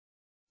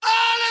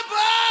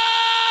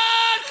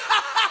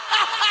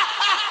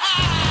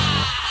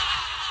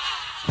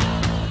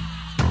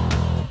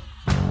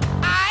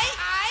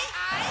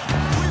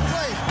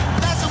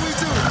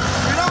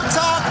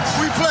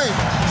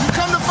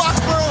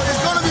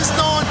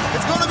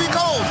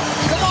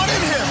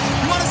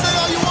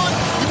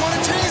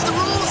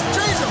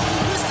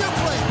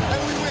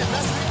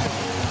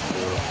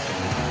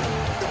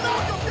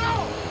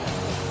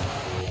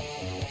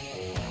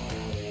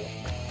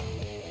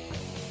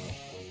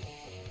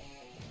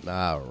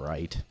All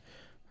right.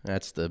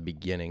 That's the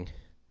beginning.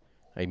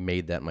 I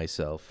made that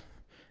myself.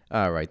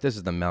 All right. This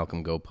is the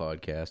Malcolm Go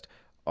podcast,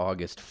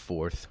 August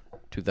 4th,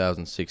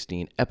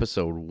 2016,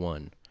 episode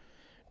 1.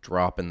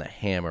 Dropping the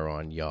hammer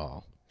on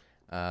y'all.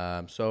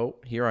 So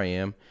here I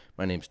am.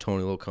 My name's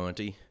Tony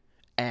Loconte,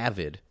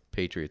 avid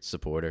Patriots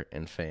supporter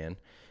and fan,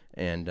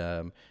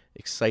 and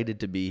excited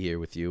to be here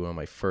with you on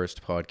my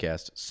first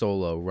podcast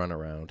solo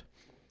runaround.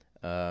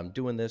 I'm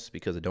doing this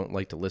because I don't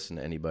like to listen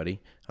to anybody.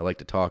 I like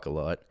to talk a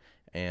lot,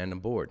 and I'm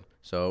bored.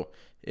 So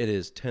it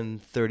is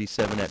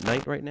 10:37 at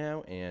night right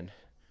now, and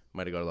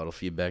might have got a lot of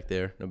feedback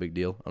there. No big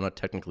deal. I'm not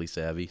technically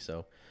savvy,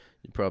 so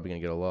you're probably going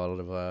to get a lot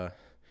of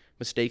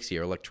mistakes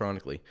here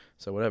electronically.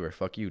 So whatever.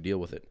 Fuck you. Deal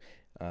with it.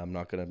 I'm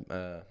not going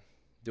to...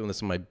 doing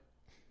this in my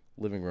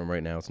living room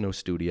right now. It's no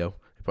studio.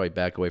 I probably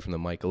back away from the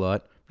mic a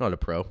lot. I'm not a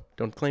pro.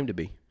 Don't claim to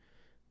be.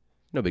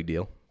 No big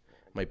deal.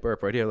 Might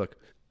burp right here. Look.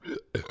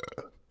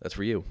 That's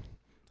for you.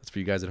 That's for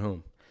you guys at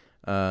home.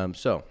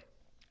 So,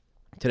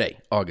 today,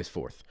 August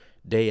 4th,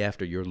 day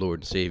after your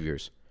Lord and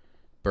Savior's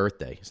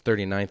birthday, his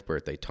 39th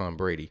birthday, Tom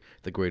Brady,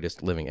 the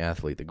greatest living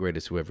athlete, the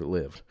greatest who ever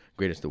lived,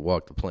 greatest to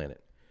walk the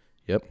planet.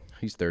 Yep,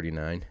 he's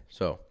 39.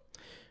 So,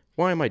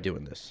 why am I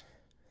doing this?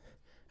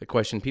 A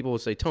question people will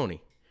say,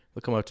 Tony,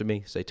 they'll come up to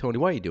me, say, Tony,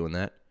 why are you doing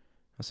that?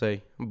 I'll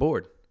say, I'm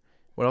bored.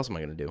 What else am I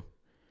going to do?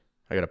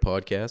 I got a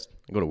podcast.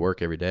 I go to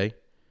work every day.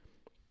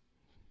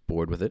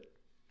 Bored with it.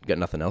 Got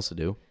nothing else to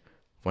do.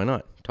 Why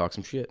not? Talk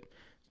some shit.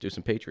 Do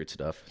some Patriot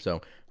stuff.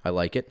 So I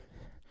like it.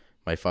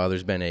 My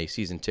father's been a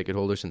season ticket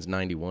holder since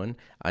 91.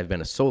 I've been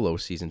a solo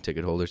season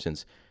ticket holder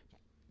since,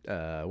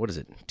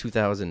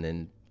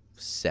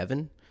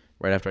 2007?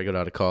 Right after I got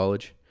out of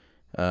college.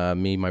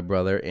 Me, my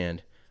brother,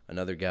 and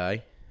another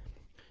guy.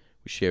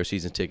 We share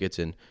season tickets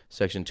in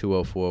Section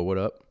 204. What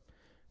up?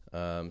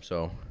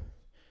 So,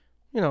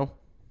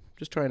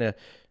 just trying to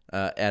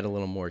add a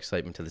little more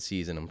excitement to the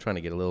season. I'm trying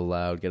to get a little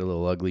loud, get a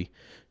little ugly.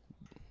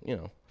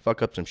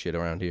 Fuck up some shit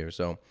around here.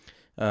 So,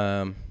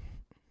 calling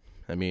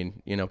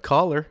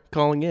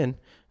in.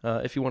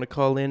 If you want to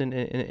call in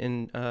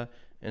and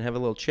have a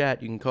little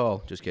chat, you can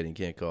call. Just kidding, you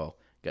can't call.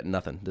 Got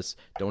nothing.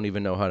 Don't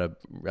even know how to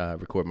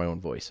record my own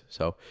voice.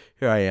 So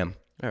here I am.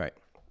 All right.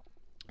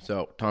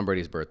 So Tom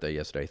Brady's birthday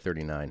yesterday,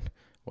 39.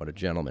 What a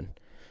gentleman.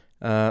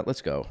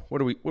 Let's go.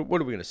 What are we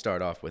going to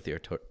start off with here?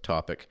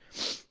 Topic.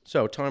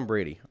 So Tom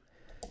Brady,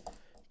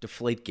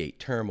 Deflategate,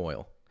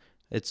 turmoil.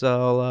 It's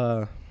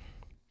all.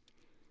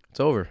 It's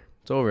over.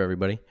 It's over,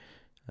 everybody.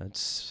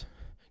 It's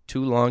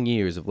 2 long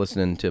years of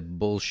listening to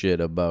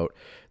bullshit about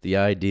the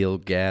ideal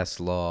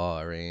gas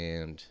law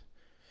and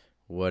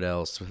what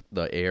else,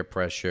 the air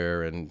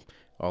pressure and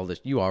all this.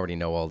 You already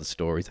know all the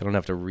stories. I don't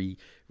have to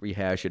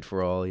rehash it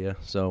for all of you.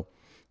 So,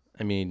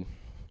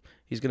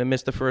 he's going to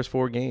miss the first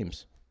 4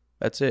 games.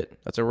 That's it.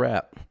 That's a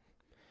wrap.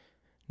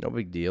 No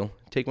big deal.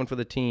 Take one for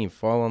the team.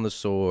 Fall on the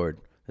sword,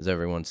 as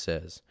everyone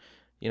says.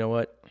 You know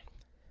what?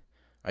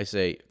 I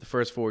say the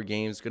first 4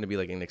 games is going to be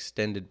like an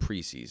extended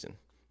preseason.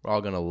 We're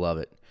all going to love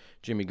it.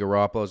 Jimmy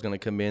Garoppolo is going to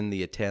come in,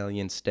 the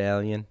Italian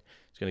stallion.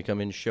 He's going to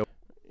come in and show.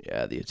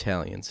 Yeah, the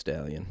Italian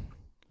stallion.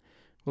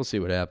 We'll see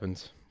what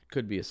happens.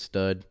 Could be a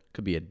stud.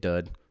 Could be a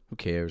dud. Who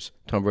cares?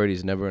 Tom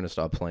Brady's never going to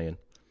stop playing.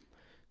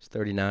 He's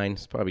 39.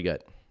 He's probably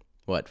got,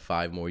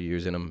 5 more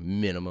years in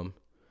him, minimum,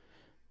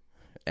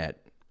 at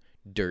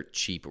dirt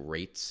cheap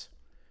rates.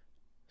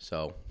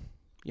 So,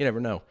 you never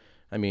know.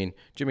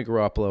 Jimmy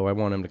Garoppolo, I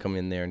want him to come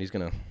in there, and he's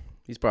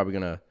probably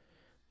going to,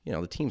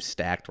 the team's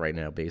stacked right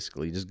now,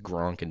 basically. Just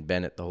Gronk and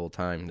Bennett the whole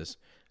time. Just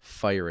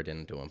fire it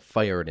into him,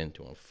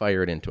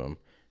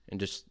 and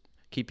just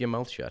keep your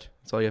mouth shut.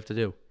 That's all you have to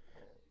do.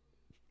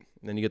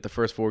 And then you get the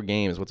first 4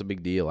 games. What's a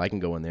big deal? I can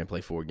go in there and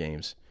play 4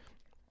 games.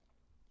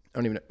 I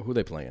don't even know who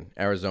they playing.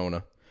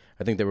 Arizona.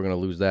 I think they were going to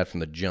lose that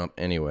from the jump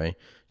anyway.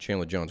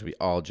 Chandler Jones will be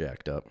all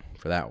jacked up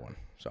for that one.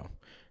 So,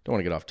 don't want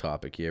to get off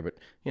topic here, but,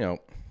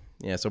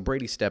 so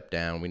Brady stepped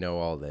down. We know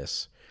all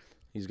this.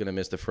 He's going to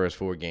miss the first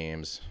 4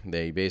 games.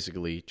 They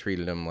basically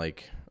treated him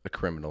like a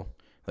criminal,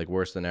 like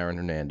worse than Aaron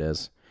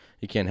Hernandez.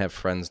 He can't have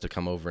friends to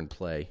come over and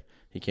play.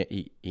 He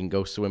can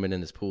go swimming in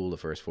his pool the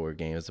first 4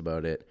 games. That's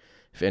about it.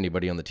 If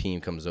anybody on the team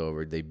comes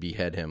over, they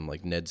behead him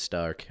like Ned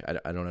Stark.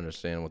 I don't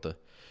understand what the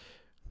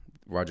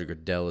Roger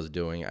Goodell is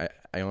doing. I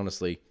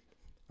honestly,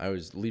 I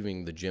was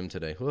leaving the gym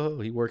today.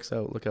 Whoa, he works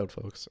out. Look out,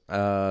 folks.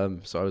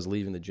 So I was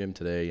leaving the gym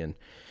today, and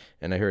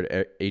I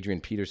heard Adrian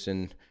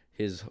Peterson,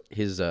 his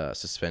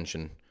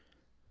suspension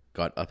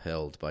got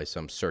upheld by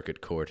some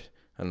circuit court.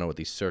 I don't know what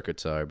these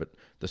circuits are, but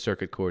the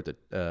circuit court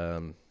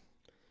that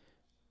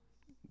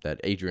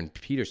Adrian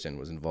Peterson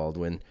was involved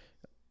in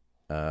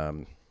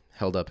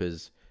held up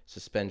his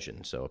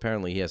suspension. So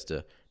apparently he has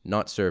to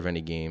not serve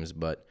any games,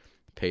 but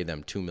pay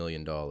them $2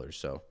 million.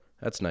 So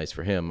that's nice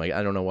for him. I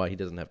don't know why he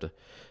doesn't have to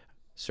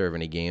serve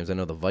any games. I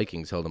know the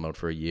Vikings held him out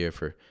for a year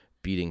for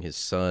beating his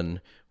son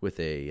with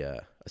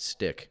a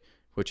stick,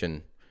 which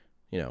I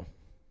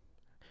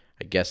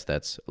guess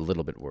that's a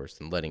little bit worse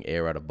than letting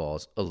air out of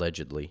balls,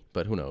 allegedly,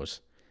 but who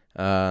knows.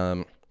 So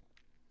I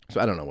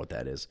don't know what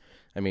that is.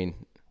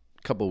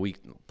 probably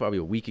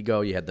a week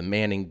ago, you had the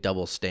Manning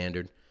double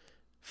standard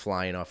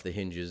flying off the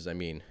hinges. I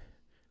mean,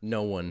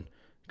 no one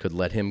could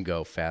let him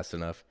go fast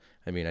enough.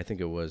 I mean, I think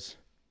it was,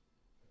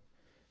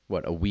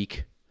 a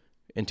week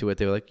into it,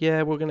 they were like,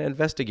 yeah, we're going to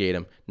investigate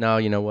him. No,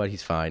 you know what?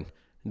 He's fine.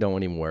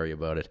 Don't even worry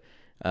about it.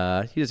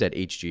 He just had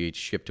HGH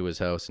shipped to his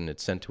house and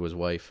it's sent to his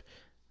wife,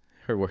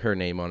 her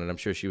name on it. I'm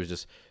sure she was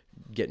just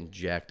getting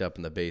jacked up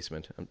in the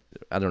basement.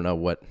 I don't know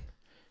what.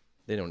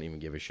 They don't even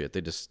give a shit.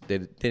 They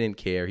didn't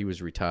care. He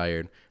was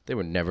retired. They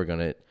were never going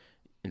to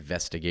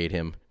investigate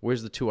him.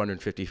 Where's the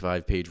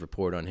 255-page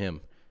report on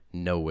him?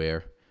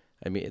 Nowhere.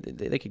 I mean,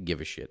 they could give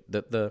a shit.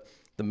 The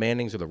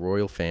Mannings are the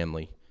royal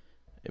family.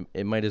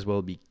 It might as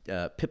well be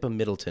Pippa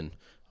Middleton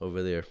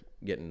over there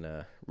getting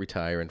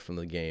retiring from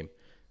the game.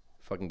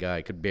 Fucking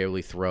guy could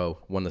barely throw,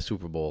 won the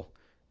Super Bowl.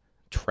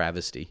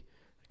 Travesty.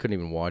 I couldn't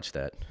even watch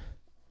that.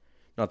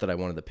 Not that I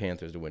wanted the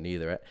Panthers to win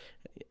either.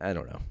 I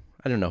don't know.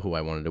 I don't know who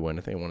I wanted to win.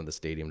 I think I wanted the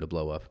stadium to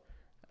blow up,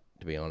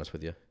 to be honest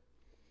with you.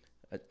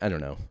 I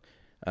don't know.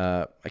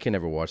 I can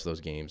never watch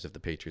those games if the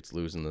Patriots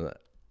lose in the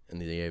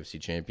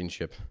AFC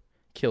Championship.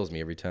 Kills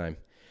me every time.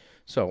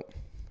 So,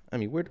 I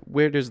mean,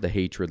 where does the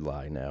hatred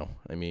lie now?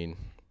 I mean,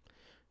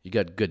 you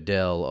got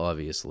Goodell,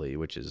 obviously,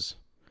 which is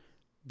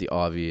the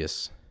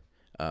obvious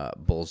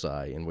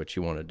bullseye in which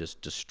you want to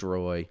just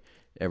destroy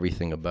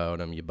everything about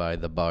him. You buy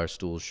the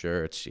Barstool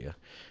shirts,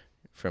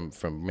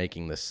 from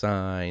making the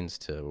signs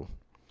to,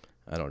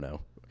 I don't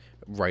know,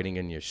 writing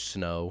in your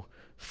snow,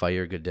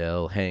 fire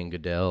Goodell, hang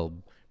Goodell,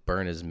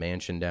 burn his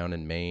mansion down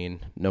in Maine.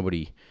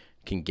 Nobody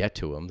can get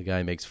to him. The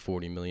guy makes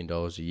 $40 million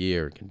a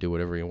year, can do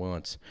whatever he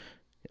wants.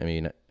 I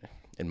mean,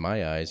 in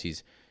my eyes,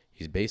 he's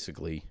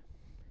basically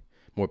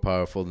more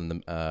powerful than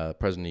the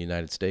President of the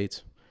United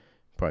States.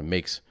 Probably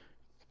makes,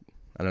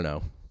 I don't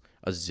know,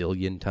 a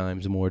zillion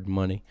times more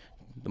money.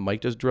 The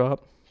mic just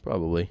drop?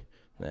 Probably.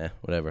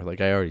 Whatever.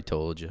 Like I already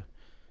told you.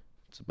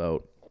 It's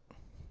about,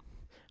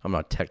 I'm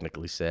not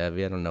technically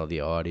savvy. I don't know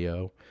the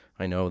audio.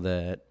 I know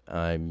that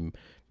I'm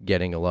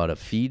getting a lot of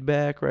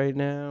feedback right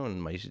now,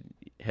 and my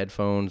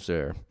headphones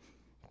are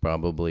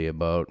probably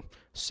about a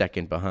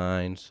second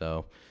behind,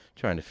 so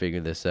trying to figure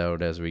this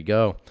out as we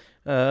go.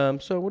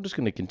 So we're just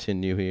going to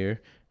continue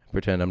here,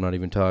 pretend I'm not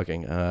even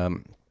talking.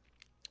 All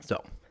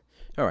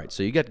right,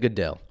 so you got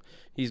Goodell.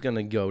 He's going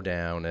to go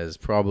down as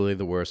probably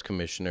the worst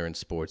commissioner in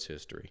sports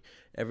history.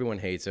 Everyone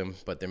hates him,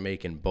 but they're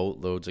making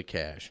boatloads of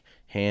cash,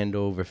 hand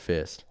over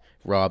fist,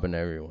 robbing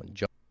everyone,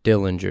 John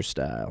Dillinger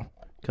style,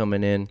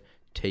 coming in,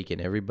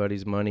 taking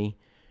everybody's money,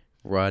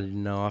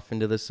 riding off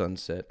into the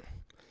sunset.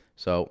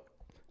 So,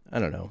 I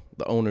don't know.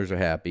 The owners are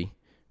happy,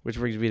 which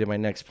brings me to my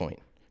next point,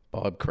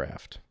 Bob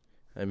Kraft.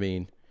 I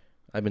mean,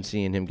 I've been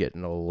seeing him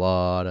getting a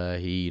lot of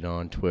heat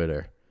on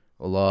Twitter,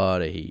 a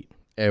lot of heat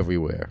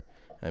everywhere.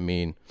 I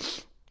mean,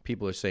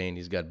 people are saying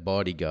he's got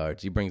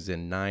bodyguards. He brings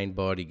in 9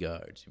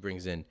 bodyguards. He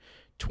brings in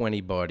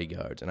 20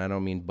 bodyguards. And I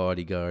don't mean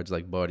bodyguards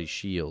like body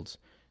shields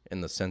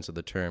in the sense of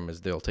the term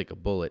as they'll take a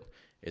bullet.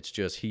 It's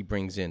just he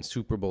brings in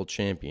Super Bowl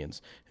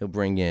champions. He'll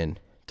bring in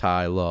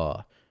Ty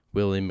Law,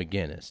 Willie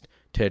McGinnis,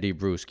 Teddy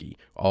Bruschi,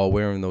 all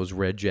wearing those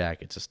red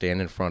jackets to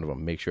stand in front of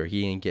him, make sure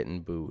he ain't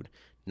getting booed.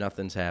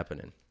 Nothing's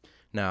happening.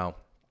 Now,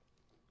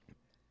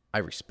 I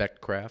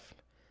respect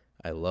Kraft.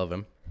 I love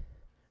him.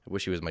 I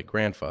wish he was my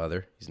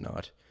grandfather. He's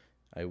not.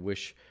 I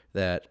wish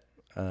that,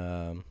 I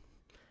don't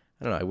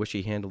know, I wish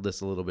he handled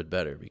this a little bit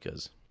better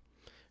because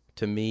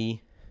to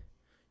me,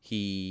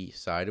 he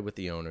sided with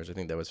the owners. I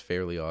think that was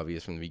fairly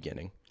obvious from the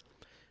beginning.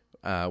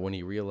 When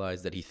he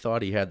realized that he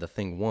thought he had the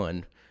thing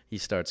won, he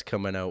starts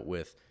coming out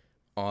with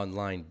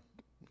online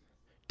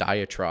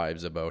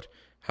diatribes about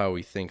how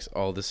he thinks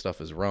all this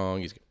stuff is wrong.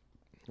 He's,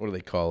 what do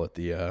they call it?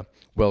 The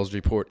Wells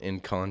Report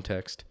in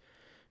context.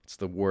 It's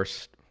the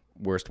worst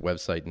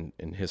website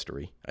in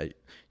history.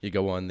 You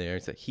go on there,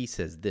 it's like, he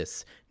says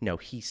this. No,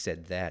 he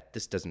said that.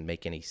 This doesn't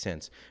make any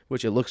sense.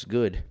 Which it looks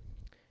good,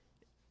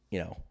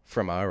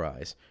 from our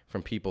eyes,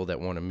 from people that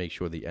want to make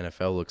sure the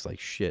NFL looks like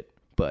shit.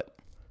 But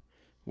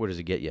where does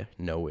it get you?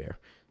 Nowhere.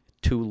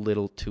 Too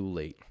little, too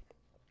late.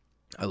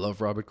 I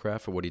love Robert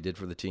Kraft for what he did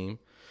for the team.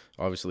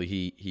 Obviously,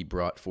 he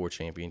brought 4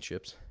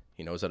 championships.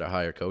 He knows how to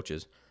hire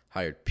coaches.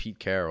 Hired Pete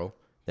Carroll.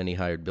 Then he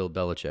hired Bill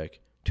Belichick.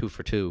 2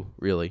 for 2,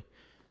 really.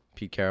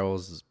 Pete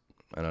Carroll's,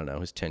 I don't know,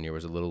 his tenure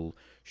was a little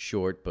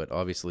short, but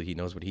obviously he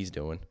knows what he's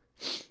doing.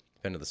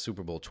 Been to the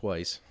Super Bowl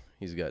twice.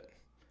 He's got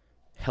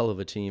hell of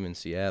a team in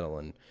Seattle,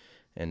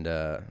 and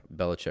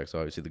Belichick's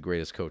obviously the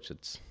greatest coach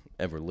that's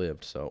ever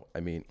lived. So, I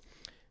mean,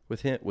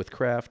 with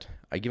Kraft,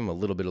 I give him a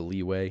little bit of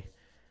leeway.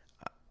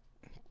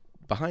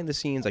 Behind the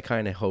scenes, I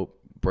kind of hope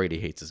Brady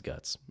hates his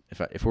guts.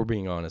 If we're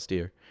being honest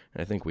here,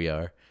 and I think we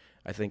are,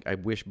 I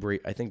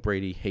think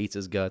Brady hates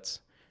his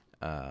guts.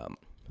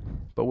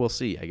 But we'll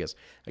see. I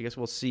guess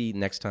we'll see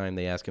next time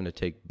they ask him to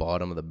take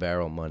bottom of the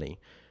barrel money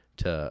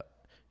to,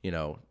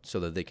 so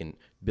that they can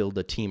build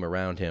a team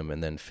around him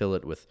and then fill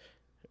it with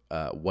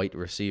white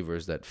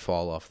receivers that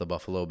fall off the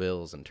Buffalo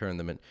Bills and turn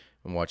them in,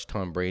 and watch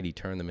Tom Brady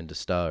turn them into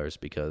stars,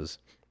 because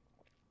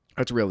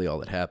that's really all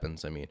that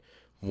happens. I mean,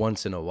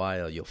 once in a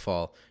while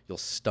you'll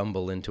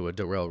stumble into a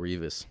Darrelle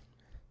Revis.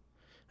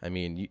 I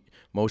mean,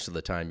 most of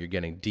the time you're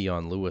getting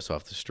Dion Lewis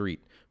off the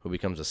street, who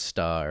becomes a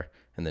star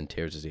and then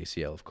tears his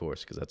ACL, of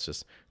course, because that's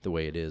just the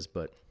way it is.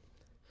 But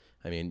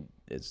I mean,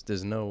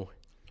 there's no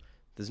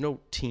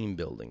team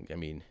building. I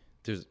mean,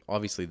 there's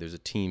a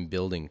team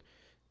building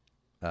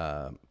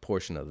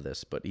portion of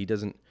this, but he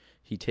doesn't.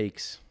 He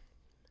takes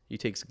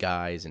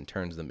guys and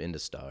turns them into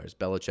stars.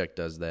 Belichick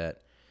does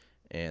that,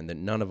 and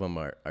then none of them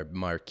are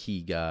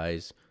marquee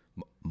guys.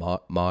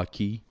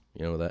 Marquee,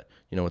 you know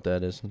what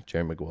that is?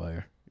 Jerry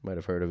Maguire. You might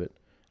have heard of it.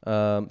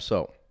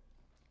 So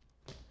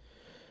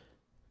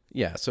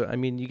I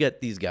mean, you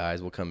get these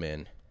guys will come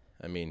in.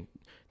 I mean,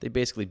 they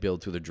basically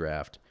build through the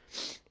draft,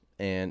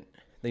 and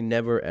they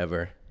never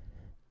ever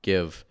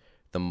give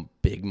the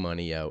big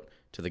money out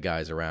to the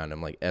guys around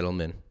them, like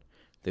Edelman.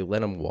 They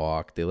let them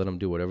walk. They let them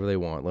do whatever they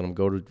want. Let them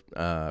go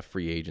to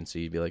free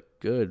agency. Be like,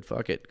 good,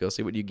 fuck it. Go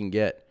see what you can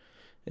get.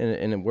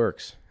 And it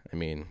works. I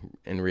mean,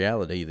 in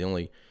reality,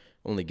 the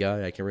only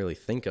guy I can really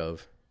think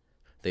of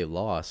they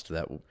lost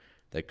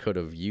that could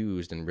have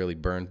used and really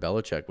burned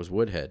Belichick was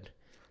Woodhead.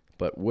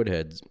 But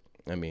Woodhead's,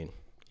 I mean,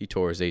 he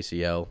tore his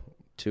ACL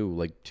too,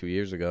 like 2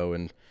 years ago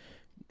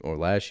or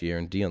last year,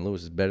 and Dion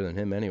Lewis is better than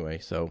him anyway.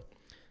 So,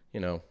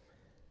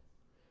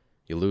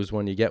 you lose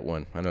one, you get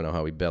one. I don't know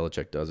how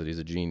Belichick does it. He's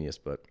a genius,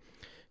 but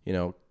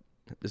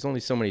there's only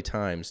so many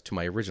times. To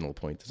my original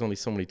point, there's only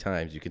so many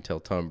times you can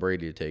tell Tom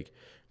Brady to take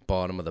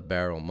bottom of the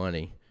barrel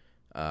money,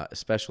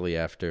 especially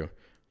after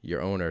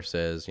your owner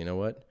says, you know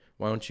what?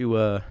 Why don't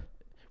you?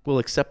 We'll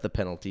accept the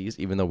penalties,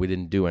 even though we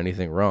didn't do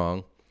anything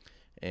wrong,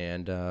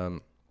 and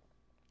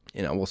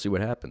we'll see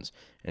what happens.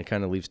 And it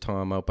kind of leaves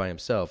Tom out by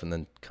himself, and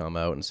then come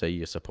out and say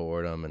you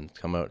support him, and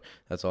come out.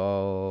 That's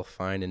all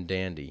fine and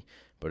dandy.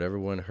 But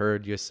everyone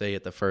heard you say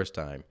it the first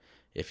time.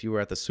 If you were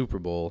at the Super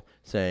Bowl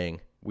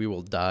saying, we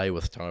will die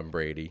with Tom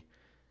Brady,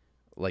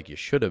 like you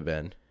should have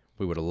been,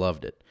 we would have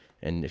loved it.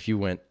 And if you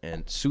went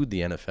and sued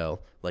the NFL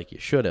like you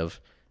should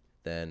have,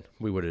 then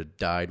we would have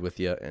died with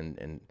you,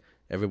 and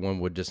everyone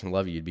would just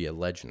love you. You'd be a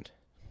legend.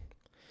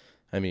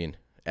 I mean,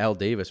 Al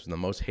Davis was the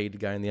most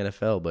hated guy in the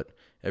NFL, but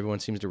everyone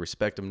seems to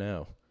respect him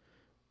now.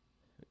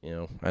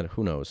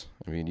 Who knows?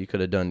 I mean, you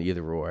could have done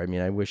either or. I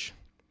mean, I wish,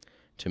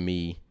 to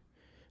me,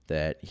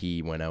 that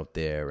he went out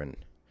there and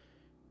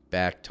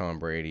backed Tom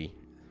Brady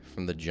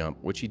from the jump,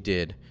 which he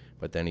did,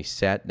 but then he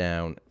sat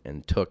down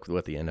and took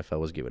what the NFL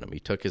was giving him. He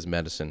took his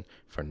medicine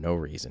for no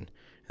reason.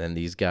 And then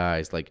these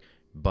guys like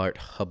Bart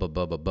Hubba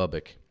Bubba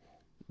Bubbick,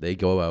 they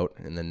go out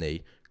and then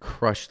they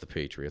crush the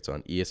Patriots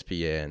on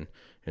ESPN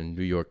and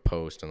New York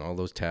Post and all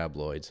those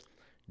tabloids,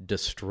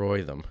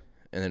 destroy them.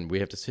 And then we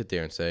have to sit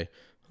there and say,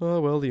 oh,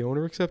 well, the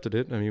owner accepted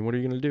it. I mean, what are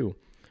you going to do?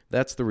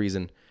 That's the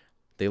reason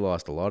they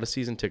lost a lot of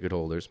season ticket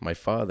holders. My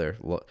father,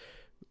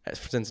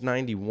 since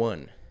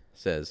 91,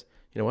 says,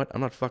 you know what?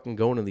 I'm not fucking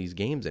going to these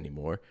games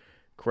anymore.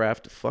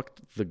 Kraft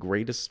fucked the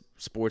greatest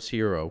sports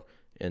hero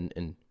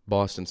in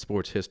Boston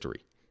sports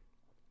history.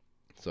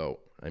 So,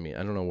 I mean,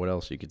 I don't know what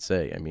else you could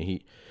say. I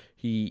mean,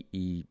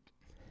 he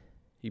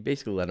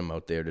basically let him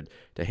out there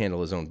to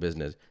handle his own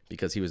business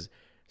because he was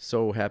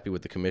so happy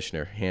with the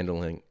commissioner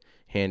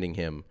handing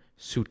him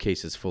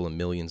suitcases full of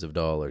millions of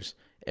dollars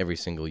every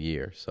single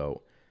year.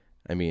 So,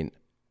 I mean,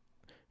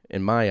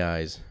 in my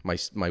eyes, my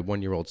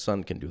 1-year-old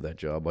son can do that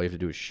job. All you have to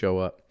do is show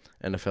up.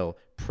 NFL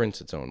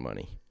prints its own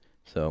money.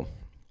 So,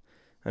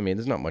 I mean,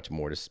 there's not much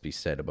more to be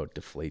said about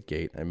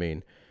Deflategate. I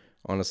mean,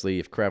 honestly,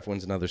 if Kraft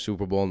wins another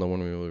Super Bowl, no one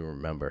will really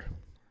remember.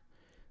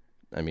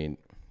 I mean,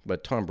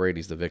 but Tom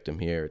Brady's the victim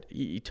here.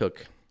 He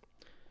took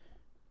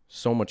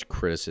so much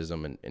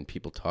criticism and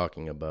people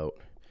talking about,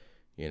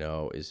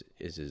 is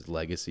his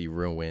legacy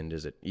ruined?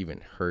 Is it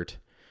even hurt?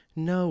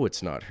 No,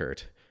 it's not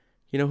hurt.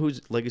 You know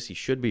whose legacy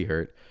should be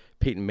hurt?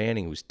 Peyton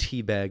Manning, who's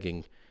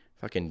teabagging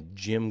fucking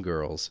gym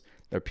girls.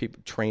 There are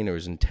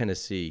trainers in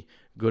Tennessee.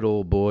 Good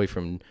old boy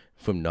from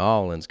New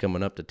Orleans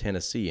coming up to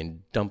Tennessee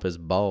and dump his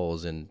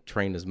balls and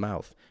train his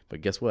mouth.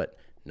 But guess what?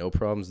 No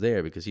problems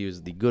there because he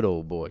was the good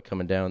old boy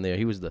coming down there.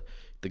 He was the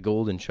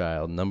golden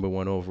child, number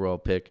 1 overall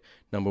pick,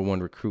 number 1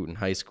 recruit in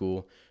high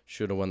school.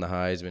 Should have won the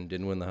Heisman,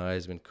 didn't win the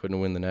Heisman, couldn't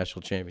win the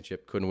national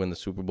championship, couldn't win the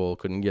Super Bowl,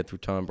 couldn't get through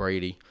Tom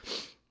Brady.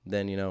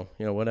 Then,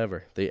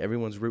 whatever.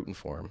 Everyone's rooting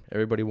for him.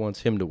 Everybody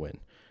wants him to win.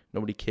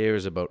 Nobody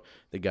cares about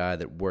the guy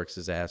that works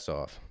his ass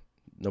off.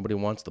 Nobody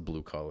wants the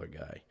blue-collar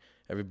guy.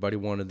 Everybody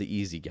wanted the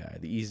easy guy,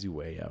 the easy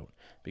way out,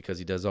 because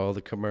he does all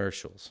the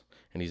commercials,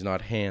 and he's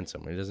not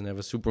handsome, and he doesn't have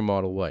a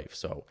supermodel wife.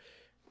 So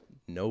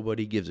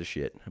nobody gives a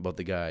shit about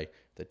the guy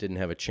that didn't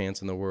have a chance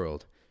in the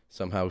world,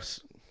 somehow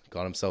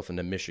got himself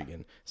into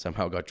Michigan,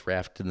 somehow got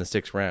drafted in the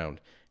 6th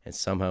round, and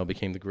somehow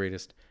became the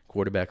greatest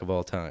quarterback of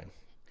all time.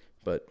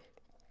 But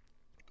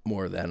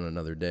more of that on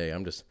another day.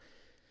 I'm just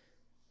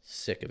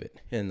sick of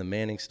it. And the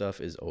Manning stuff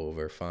is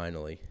over,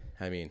 finally.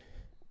 I mean,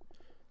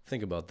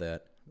 think about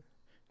that.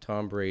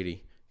 Tom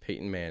Brady,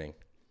 Peyton Manning,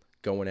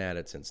 going at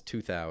it since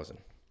 2000.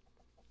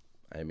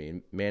 I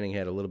mean, Manning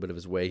had a little bit of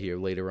his way here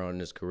later on in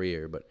his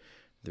career, but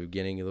the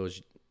beginning of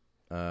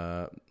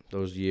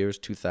those years,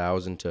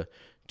 2000 to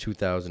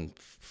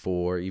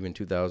 2004, even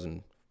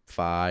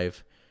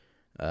 2005,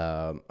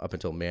 up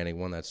until Manning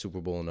won that Super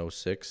Bowl in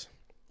 '06.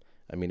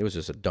 I mean, it was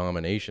just a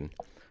domination.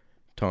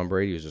 Tom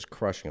Brady was just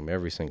crushing him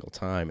every single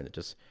time, and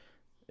it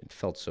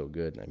felt so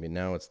good. I mean,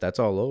 now that's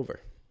all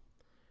over.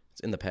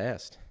 It's in the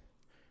past.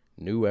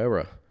 New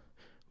era.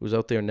 Who's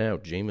out there now?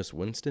 Jameis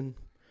Winston?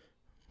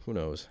 Who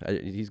knows?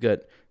 He's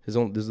got his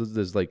own.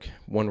 There's like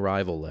one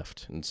rival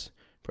left, and it's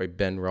probably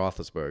Ben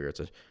Roethlisberger.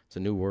 It's a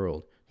new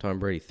world. Tom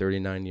Brady,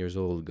 39 years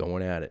old,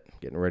 going at it,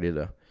 getting ready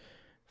to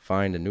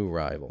find a new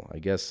rival. I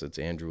guess it's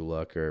Andrew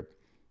Luck or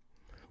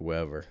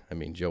whoever. I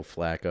mean, Joe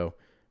Flacco. I don't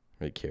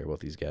really care about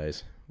these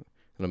guys.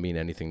 They don't mean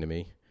anything to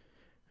me.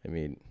 I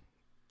mean,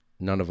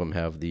 none of them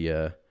have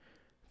the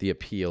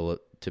appeal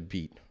to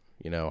beat.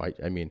 You know,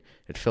 I mean,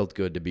 it felt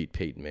good to beat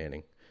Peyton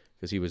Manning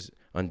because he was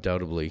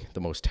undoubtedly the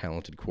most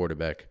talented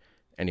quarterback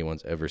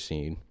anyone's ever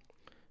seen.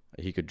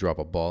 He could drop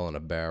a ball in a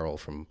barrel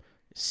from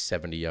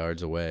 70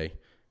 yards away.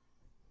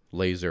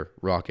 Laser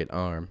rocket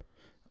arm.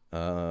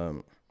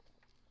 So,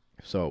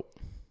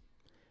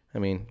 I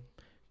mean,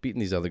 beating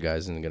these other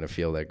guys isn't going to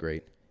feel that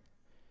great.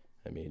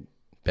 I mean,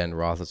 Ben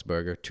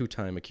Roethlisberger,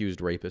 2-time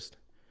accused rapist.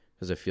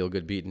 Does it feel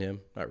good beating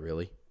him? Not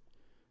really.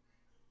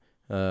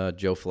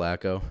 Joe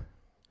Flacco,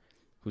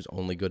 who's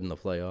only good in the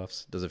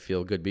playoffs. Does it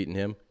feel good beating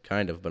him?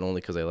 Kind of, but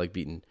only because I like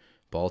beating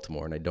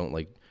Baltimore and I don't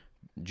like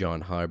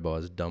John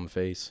Harbaugh's dumb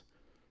face.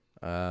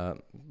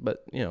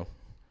 But, you know,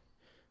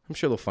 I'm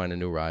sure they'll find a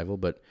new rival,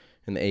 but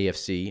in the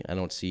AFC, I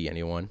don't see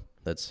anyone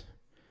that's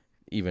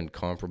even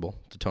comparable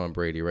to Tom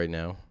Brady right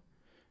now.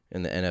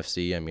 In the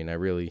NFC, I mean, I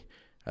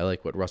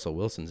like what Russell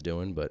Wilson's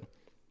doing, but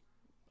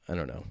I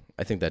don't know.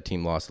 I think that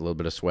team lost a little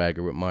bit of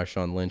swagger with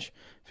Marshawn Lynch,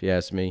 if you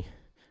ask me.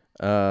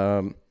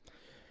 So,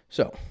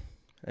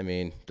 I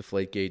mean,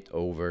 Deflategate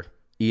over,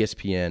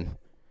 ESPN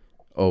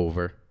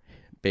over,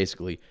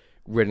 basically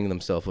ridding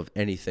themselves of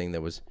anything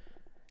that was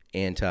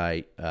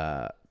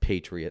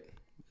anti-patriot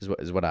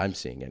is what I'm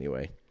seeing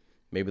anyway.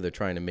 Maybe they're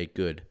trying to make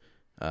good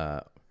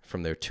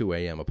from their 2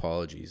 a.m.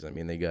 apologies. I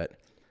mean, they got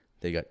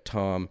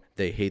Tom.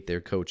 They hate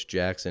their coach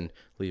Jackson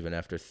leaving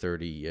after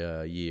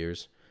 30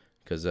 years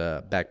because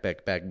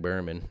back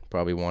Berman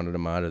probably wanted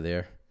him out of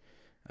there.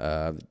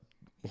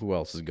 Who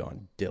else is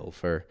gone?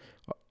 Dilfer.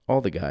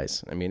 All the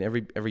guys. I mean,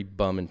 every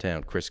bum in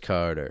town. Chris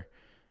Carter.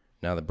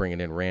 Now they're bringing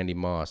in Randy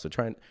Moss. They're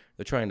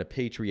trying to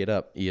patriot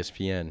up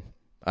ESPN.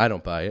 I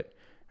don't buy it.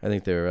 I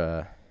think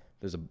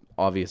there's an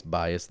obvious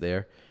bias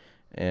there,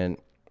 and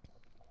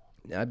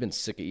I've been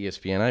sick of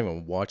ESPN. I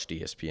haven't watched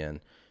ESPN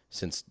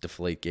since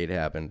Deflategate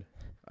happened.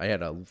 I had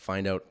to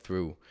find out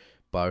through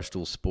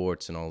Barstool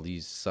Sports and all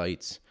these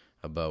sites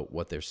about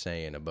what they're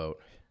saying about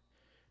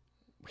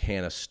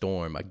Hannah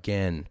Storm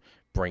again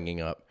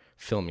bringing up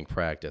filming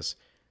practice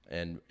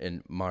and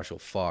Marshall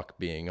Faulk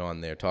being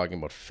on there talking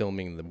about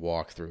filming the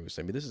walkthroughs.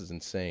 I mean, this is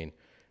insane.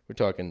 You're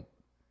talking,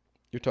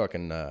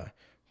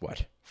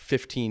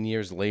 15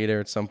 years later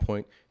at some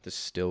point, they're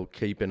still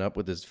keeping up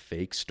with this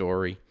fake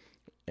story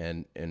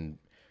and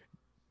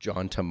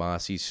John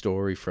Tomasi's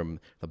story from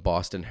the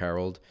Boston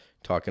Herald,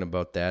 talking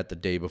about that the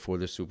day before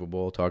the Super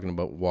Bowl, talking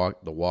about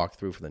the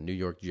walkthrough for the New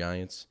York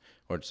Giants.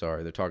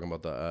 They're talking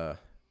about the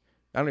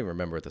I don't even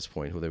remember at this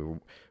point who the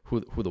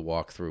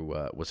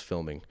walkthrough was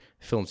filming.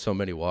 They filmed so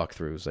many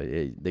walkthroughs,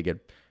 they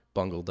get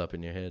bungled up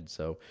in your head.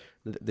 So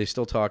they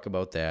still talk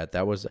about that.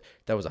 That was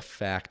a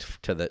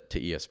fact to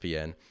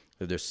ESPN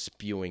that they're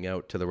spewing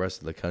out to the rest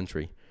of the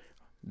country.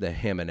 The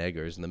ham and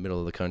eggers in the middle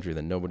of the country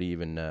that nobody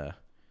even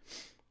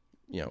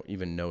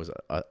even knows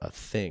a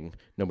thing.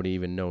 Nobody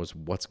even knows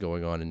what's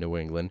going on in New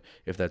England.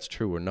 If that's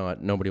true or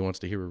not, nobody wants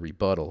to hear a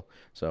rebuttal.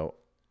 So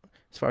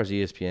as far as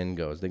ESPN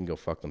goes, they can go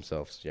fuck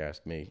themselves, if you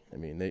ask me. I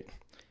mean,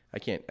 I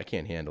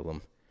can't handle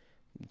them.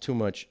 Too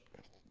much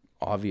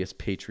obvious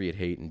patriot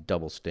hate and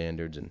double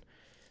standards, and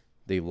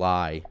they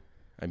lie.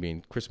 I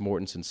mean, Chris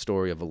Mortensen's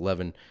story of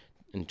 11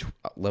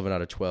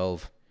 out of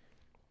 12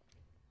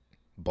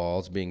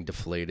 balls being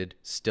deflated,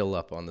 still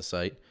up on the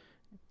site.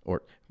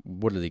 Or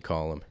what do they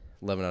call them?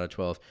 11 out of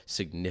 12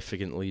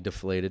 significantly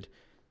deflated,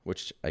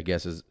 which I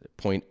guess is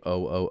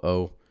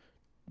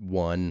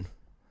 0.0001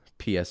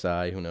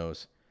 PSI. Who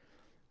knows?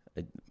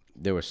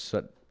 There was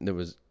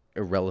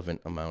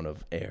irrelevant amount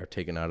of air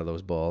taken out of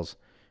those balls.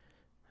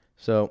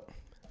 So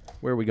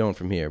where are we going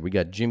from here? We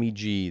got Jimmy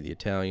G, the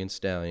Italian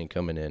stallion,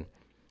 coming in.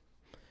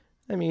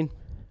 I mean,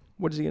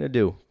 what is he going to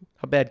do?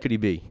 How bad could he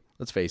be?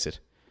 Let's face it.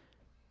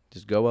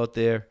 Just go out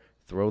there,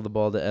 throw the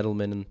ball to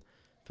Edelman, and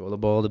throw the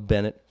ball to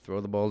Bennett, throw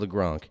the ball to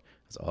Gronk.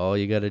 That's all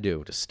you got to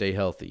do to stay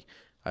healthy.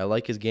 I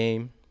like his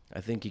game. I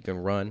think he can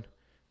run,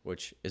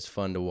 which is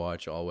fun to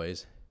watch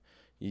always.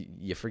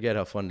 You forget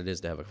how fun it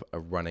is to have a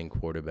running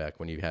quarterback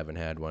when you haven't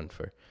had one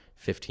for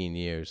 15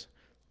 years.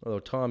 Although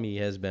Tommy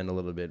has been a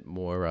little bit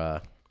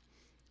more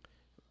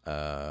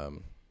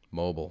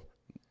mobile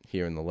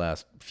here in the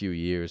last few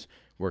years,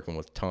 working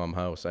with Tom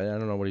House. I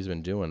don't know what he's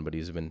been doing, but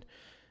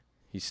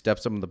he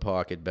steps up in the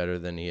pocket better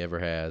than he ever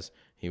has.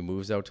 He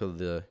moves out to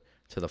the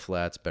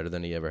flats better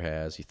than he ever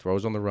has. He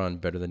throws on the run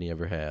better than he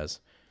ever has.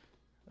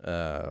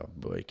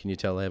 Boy, can you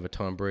tell I have a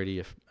Tom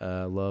Brady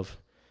love?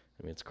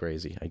 I mean, it's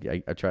crazy.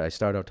 I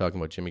start out talking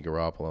about Jimmy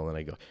Garoppolo,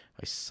 and then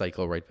I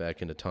cycle right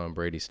back into Tom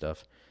Brady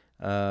stuff.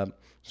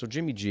 So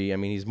Jimmy G, I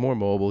mean, he's more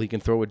mobile. He can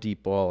throw a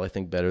deep ball, I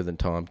think, better than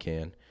Tom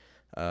can.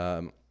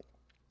 Um,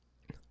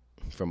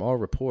 from all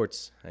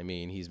reports, I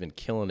mean, he's been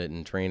killing it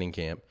in training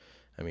camp.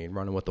 I mean,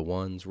 running with the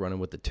ones, running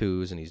with the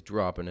twos, and he's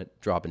dropping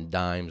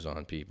dimes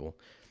on people.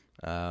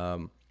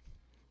 And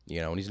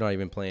he's not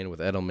even playing with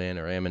Edelman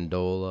or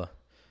Amendola.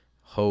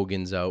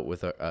 Hogan's out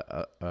with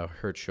a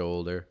hurt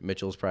shoulder.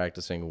 Mitchell's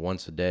practicing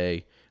once a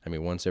day. I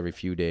mean, once every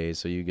few days.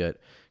 So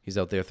he's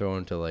out there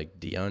throwing to like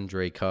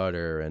DeAndre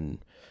Carter and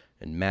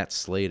Matt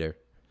Slater.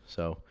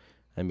 So,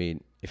 I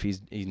mean, if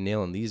he's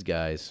nailing these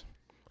guys,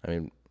 I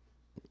mean,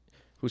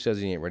 who says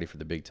he ain't ready for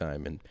the big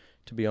time? And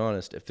to be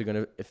honest, if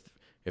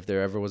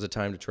there ever was a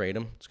time to trade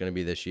him, it's gonna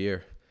be this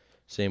year.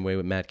 Same way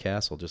with Matt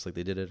Castle, just like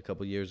they did it a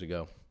couple years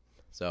ago.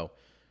 So,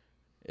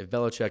 if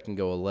Belichick can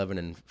go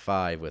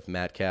 11-5 with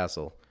Matt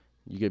Castle,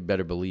 you could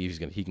better believe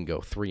he can go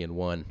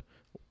 3-1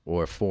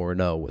 or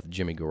 4-0 with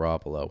Jimmy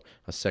Garoppolo,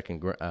 a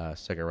second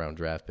round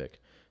draft pick.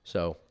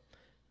 So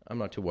I'm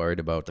not too worried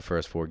about the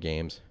first 4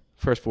 games.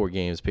 First 4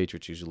 games,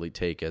 Patriots usually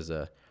take as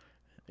a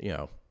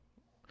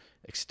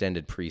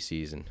extended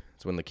preseason.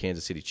 It's when the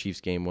Kansas City Chiefs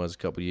game was a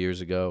couple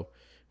years ago,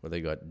 where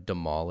they got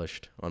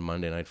demolished on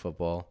Monday Night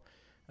Football.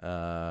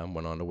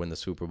 Went on to win the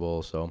Super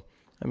Bowl. So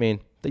I mean,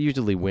 they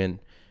usually win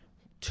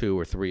 2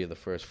 or 3 of the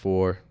first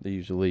 4. They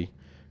usually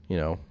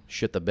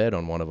shit the bed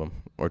on one of them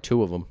or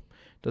 2 of them.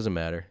 Doesn't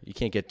matter. You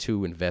can't get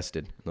too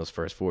invested in those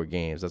first 4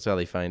 games. That's how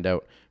they find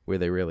out where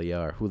they really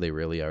are, who they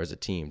really are as a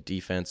team.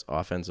 Defense,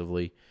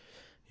 offensively,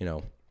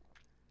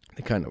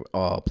 they kind of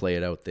all play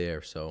it out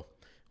there. So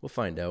we'll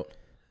find out.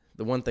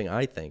 The one thing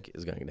I think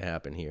is going to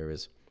happen here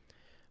is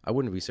I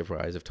wouldn't be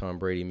surprised if Tom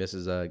Brady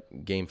misses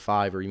Game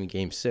 5 or even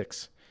Game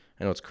 6.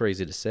 I know it's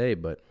crazy to say,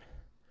 but,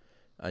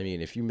 I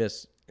mean, if you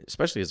miss,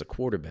 especially as a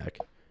quarterback,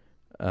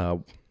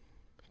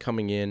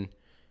 coming in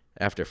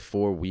after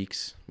 4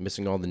 weeks,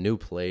 missing all the new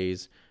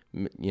plays,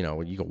 you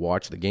can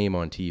watch the game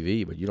on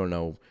TV, but you don't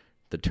know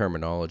the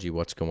terminology,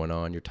 what's going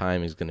on. Your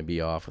timing is going to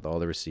be off with all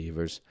the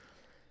receivers.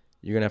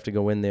 You're going to have to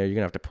go in there. You're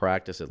going to have to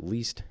practice at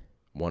least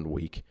 1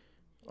 week.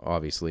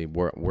 Obviously,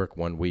 work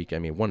 1 week. I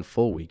mean, 1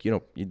 full week. They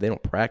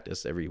don't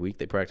practice every week.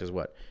 They practice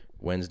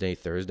Wednesday,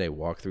 Thursday,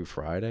 walk through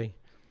Friday.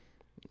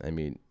 I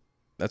mean,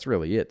 that's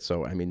really it.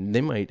 So, I mean,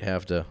 they might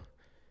have to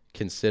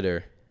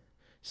consider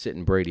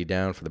sitting Brady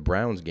down for the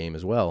Browns game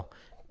as well,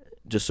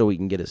 just so he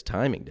can get his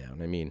timing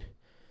down. I mean,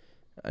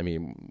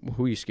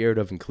 who are you scared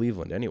of in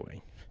Cleveland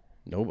anyway?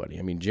 Nobody.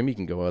 I mean, Jimmy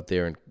can go out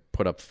there and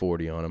put up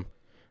 40 on him.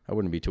 I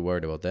wouldn't be too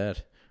worried about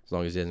that as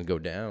long as he doesn't go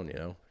down.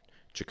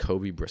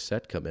 Jacoby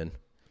Brissett come in.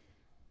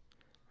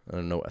 I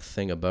don't know a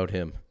thing about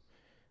him,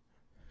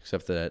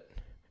 except that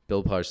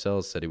Bill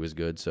Parcells said he was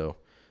good, so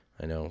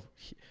I know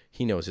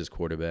he knows his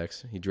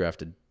quarterbacks. He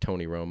drafted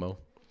Tony Romo.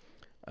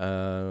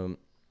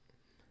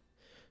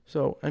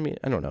 So, I mean,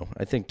 I don't know.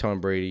 I think Tom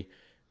Brady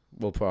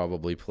will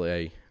probably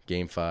play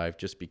Game 5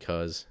 just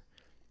because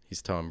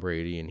he's Tom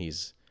Brady and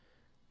he's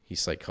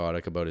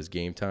psychotic about his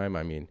game time.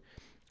 I mean,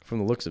 from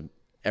the looks of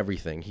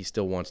everything, he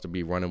still wants to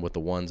be running with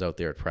the ones out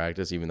there at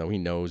practice, even though he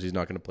knows he's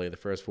not going to play the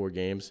first 4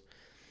 games.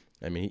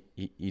 I mean,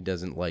 he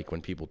doesn't like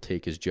when people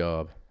take his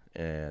job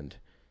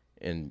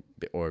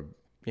or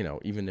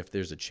even if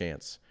there's a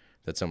chance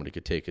that somebody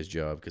could take his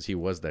job, because he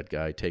was that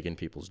guy taking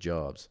people's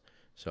jobs.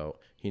 So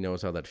he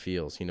knows how that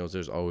feels. He knows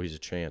there's always a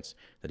chance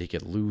that he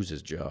could lose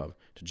his job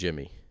to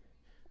Jimmy.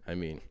 I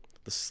mean,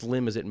 the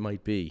slim as it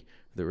might be,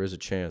 there is a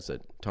chance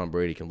that Tom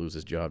Brady can lose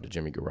his job to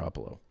Jimmy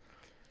Garoppolo.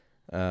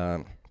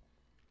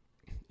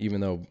 Even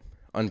though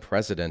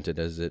unprecedented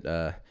as it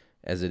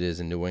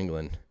is in New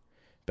England,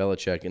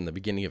 Belichick in the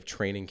beginning of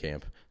training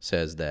camp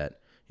says that,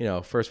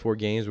 first 4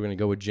 games we're going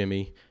to go with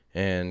Jimmy,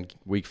 and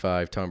week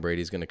 5 Tom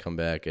Brady's going to come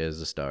back as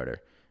a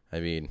starter. I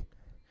mean,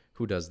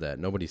 who does that?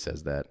 Nobody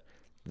says that.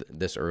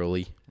 This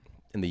early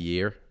in the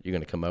year, you're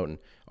going to come out and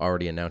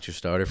already announce your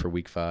starter for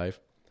week 5.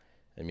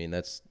 I mean,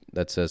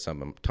 that says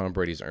something. Tom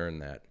Brady's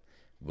earned that.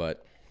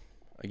 But,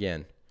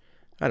 again,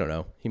 I don't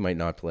know. He might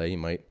not play. He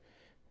might.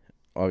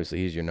 Obviously,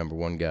 he's your number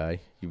 1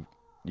 guy.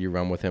 You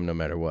run with him no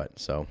matter what.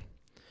 So,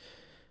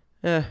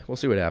 we'll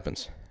see what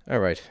happens. All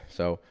right.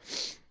 So,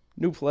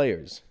 new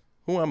players.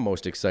 Who I'm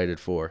most excited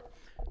for.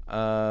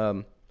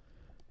 Right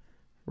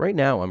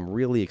now, I'm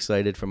really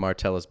excited for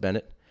Martellus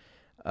Bennett.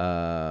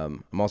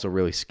 I'm also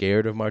really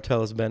scared of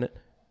Martellus Bennett.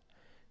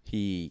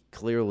 He's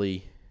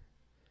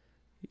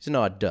an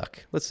odd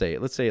duck. Let's say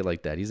it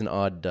like that. He's an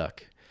odd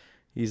duck.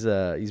 He's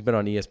been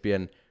on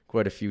ESPN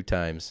quite a few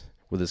times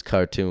with his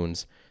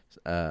cartoons.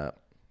 Him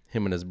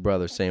and his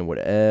brother saying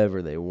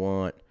whatever they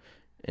want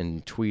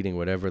and tweeting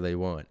whatever they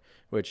want,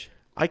 which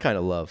I kind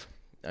of love.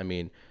 I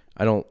mean,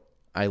 I'm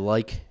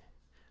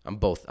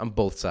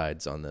both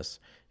sides on this.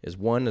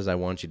 One is I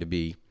want you to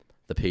be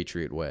the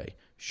Patriot way.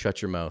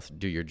 Shut your mouth,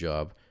 do your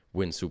job,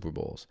 win Super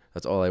Bowls.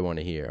 That's all I want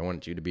to hear. I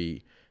want you to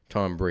be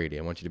Tom Brady.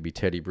 I want you to be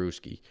Teddy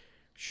Bruschi.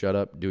 shut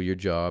up, do your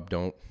job,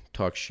 don't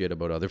talk shit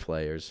about other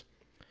players.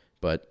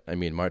 But, I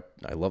mean,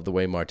 I love the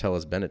way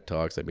Martellus Bennett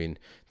talks. I mean,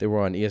 they were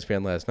on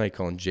ESPN last night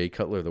calling Jay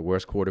Cutler the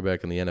worst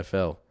quarterback in the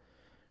NFL.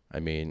 I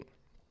mean,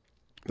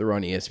 they're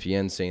on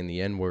ESPN saying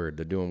the N-word.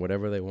 They're doing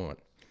whatever they want.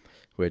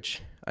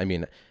 Which,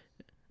 he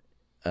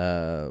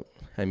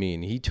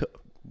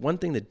took... One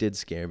thing that did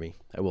scare me,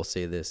 I will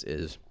say this,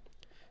 is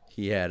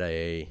he had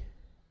a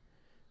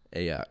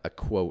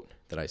quote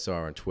that I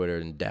saw on Twitter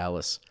in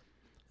Dallas.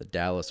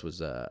 Dallas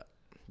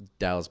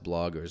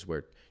bloggers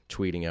were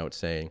tweeting out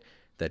saying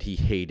that he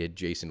hated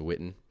Jason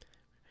Witten,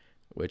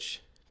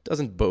 which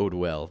doesn't bode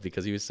well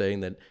because he was saying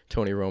that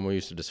Tony Romo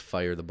used to just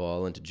fire the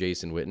ball into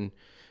Jason Witten,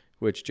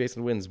 which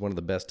Jason Witten's one of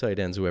the best tight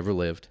ends who ever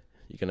lived.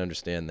 You can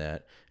understand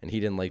that. And he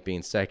didn't like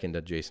being second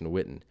to Jason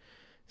Witten.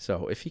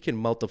 So if he can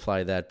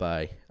multiply that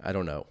by,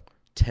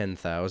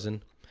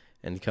 10,000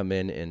 and come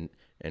in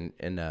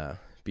and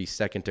be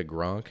second to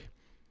Gronk,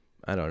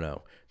 I don't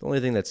know. The only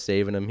thing that's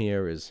saving him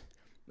here is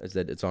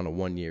that it's on a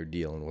 1-year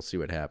deal, and we'll see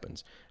what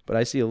happens. But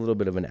I see a little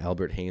bit of an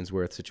Albert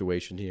Hainsworth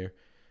situation here.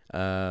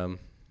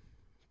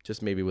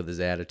 Just maybe with his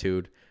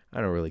attitude.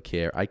 I don't really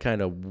care. I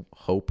kind of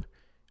hope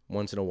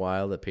once in a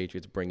while that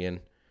Patriots bring in,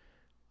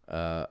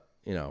 a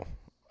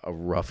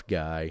rough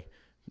guy.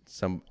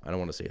 I don't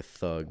want to say a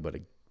thug, but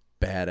a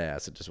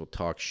badass that just will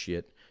talk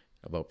shit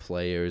about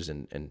players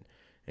and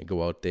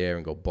go out there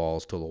and go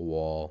balls to the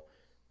wall,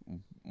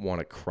 want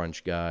to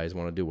crunch guys,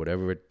 want to do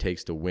whatever it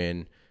takes to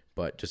win,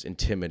 but just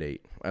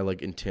intimidate. I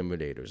like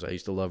intimidators. I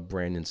used to love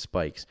Brandon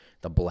Spikes,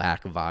 the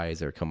black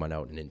visor coming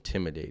out and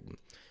intimidating.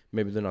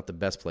 Maybe they're not the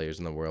best players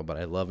in the world, but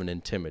I love an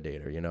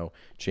intimidator,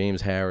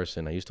 James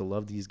Harrison. I used to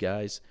love these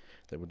guys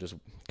that would just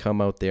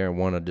come out there and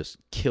want to just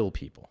kill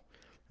people.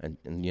 And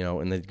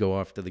they'd go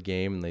after the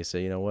game and they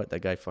say, you know what,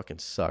 that guy fucking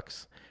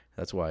sucks.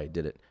 That's why I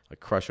did it. I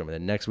crush him. And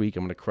then next week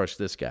I'm going to crush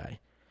this guy.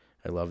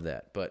 I love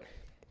that. But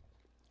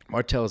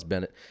Martellus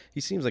Bennett, he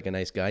seems like a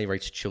nice guy. He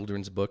writes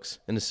children's books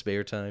in his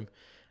spare time.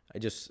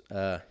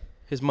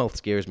 His mouth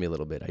scares me a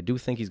little bit. I do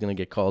think he's going to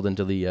get called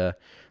into the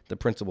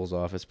principal's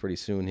office pretty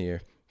soon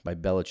here by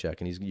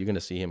Belichick, and you're going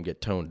to see him get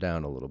toned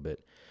down a little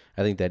bit.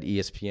 I think that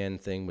ESPN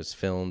thing was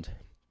filmed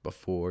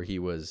before he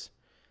was,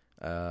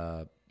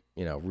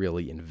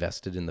 really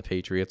invested in the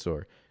Patriots,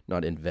 or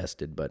not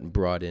invested, but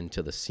brought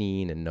into the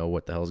scene and know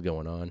what the hell's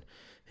going on.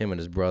 Him and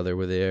his brother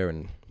were there,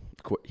 and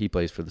he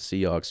plays for the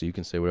Seahawks, so you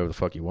can say whatever the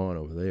fuck you want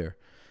over there.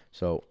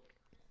 So,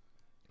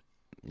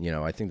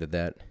 I think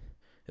that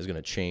is going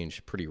to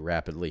change pretty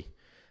rapidly.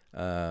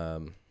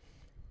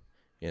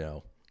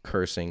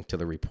 Cursing to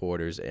the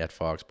reporters at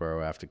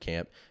Foxborough after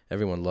camp.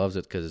 Everyone loves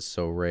it because it's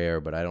so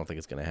rare, but I don't think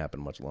it's going to happen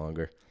much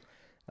longer.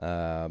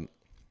 I'm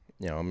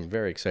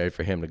very excited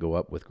for him to go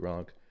up with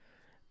Gronk.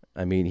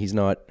 I mean, he's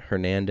not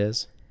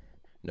Hernandez.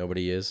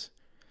 Nobody is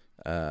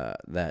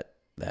that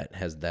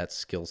has that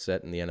skill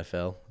set in the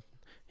NFL.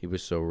 He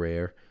was so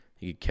rare.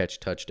 He could catch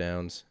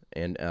touchdowns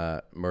and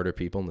murder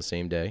people in the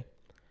same day.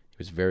 He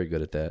was very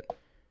good at that.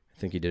 I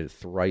think he did it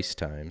thrice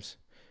times.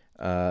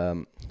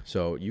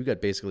 So you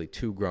got basically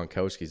two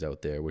Gronkowskis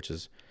out there, which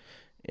is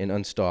an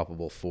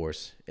unstoppable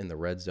force in the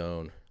red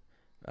zone.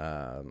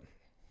 Down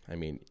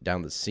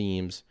the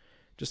seams.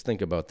 Just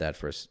think about that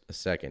for a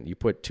second. You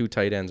put two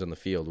tight ends on the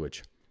field,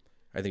 which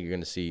I think you're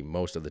going to see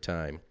most of the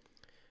time.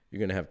 You're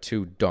going to have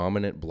two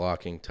dominant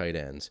blocking tight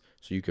ends,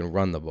 so you can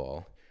run the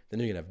ball. Then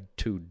you're going to have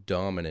two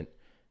dominant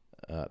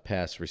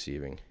pass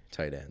receiving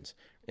tight ends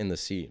in the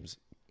seams.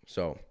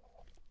 So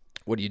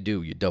what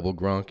do? You double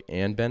Gronk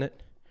and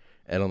Bennett?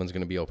 Edelman's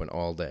going to be open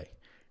all day.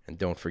 And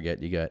don't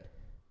forget, you got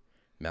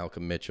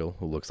Malcolm Mitchell,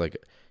 who looks like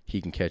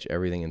he can catch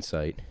everything in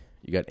sight.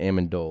 You got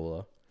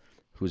Amendola,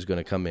 who's going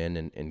to come in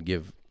and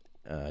give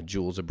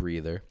Jules a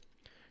breather.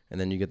 And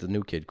then you get the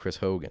new kid, Chris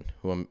Hogan,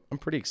 who I'm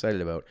pretty excited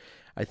about.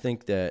 I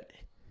think that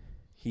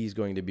he's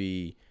going to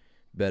be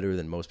better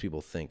than most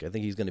people think. I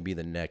think he's going to be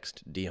the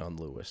next Dion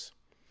Lewis.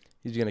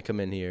 He's going to come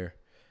in here,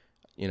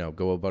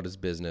 go about his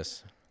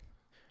business.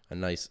 A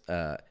nice,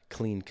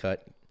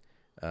 clean-cut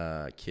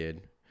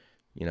kid,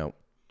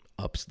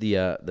 ups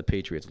the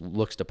Patriots'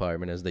 looks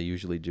department as they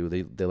usually do.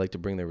 They like to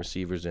bring their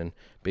receivers in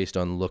based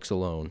on looks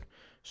alone.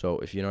 So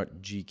if you're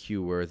not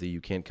GQ worthy, you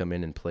can't come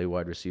in and play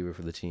wide receiver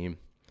for the team.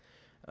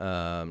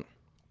 So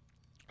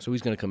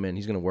he's going to come in.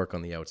 He's going to work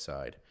on the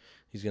outside.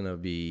 He's going to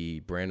be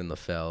Brandon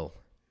LaFell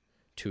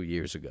 2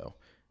 years ago.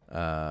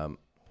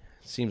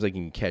 Seems like he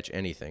can catch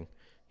anything.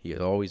 He is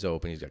always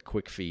open. He's got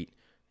quick feet.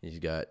 He's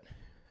got,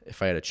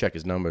 if I had to check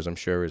his numbers, I'm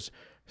sure his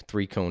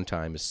 3-cone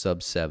time is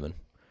sub-7,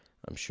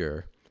 I'm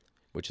sure,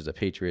 which is a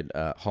Patriot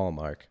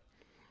hallmark.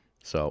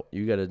 So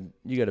you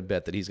gotta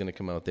bet that he's going to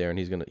come out there and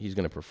he's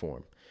gonna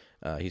perform.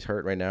 He's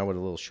hurt right now with a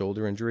little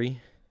shoulder injury,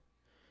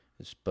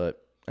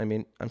 but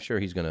I'm sure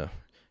he's gonna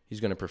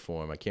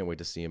perform. I can't wait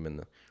to see him in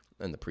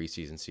the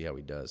preseason, see how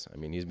he does.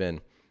 He's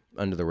been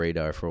under the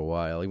radar for a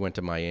while. He went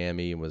to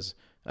Miami and was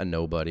a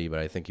nobody, but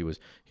I think he was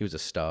a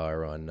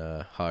star on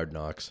Hard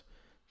Knocks.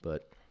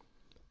 But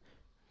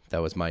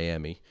that was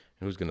Miami.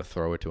 And who's going to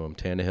throw it to him?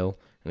 Tannehill.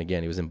 And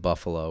again, he was in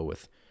Buffalo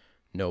with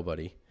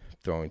nobody.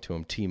 throwing to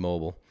him.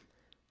 T-Mobile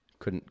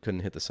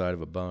couldn't hit the side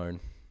of a barn.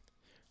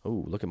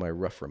 Oh, look at my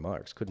rough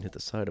remarks. Couldn't hit the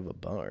side of a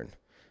barn.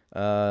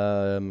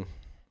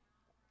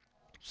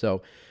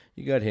 So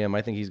you got him.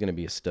 I think he's going to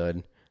be a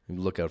stud.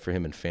 Look out for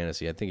him in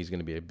fantasy. I think he's going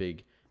to be a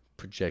big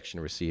projection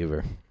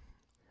receiver.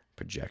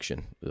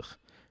 Projection.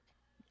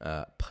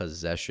 Ugh.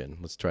 Possession.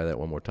 Let's try that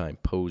one more time.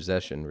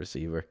 Possession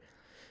receiver.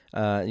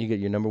 You get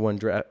your number one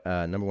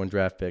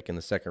draft pick in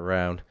the second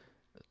round,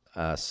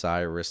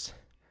 Cyrus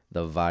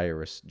the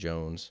Virus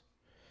Jones.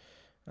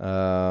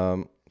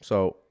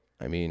 So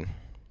I mean,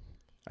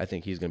 I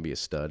think he's going to be a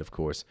stud. Of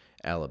course,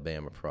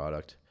 Alabama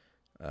product.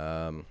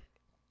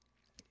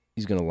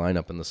 He's going to line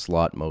up in the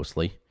slot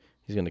mostly.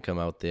 He's going to come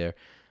out there.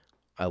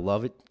 I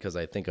love it because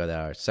I think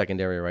our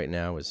secondary right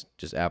now is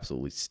just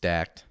absolutely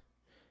stacked.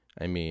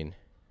 I mean,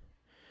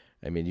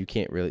 you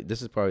can't really.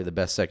 This is probably the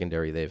best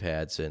secondary they've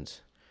had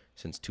since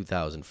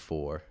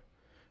 2004,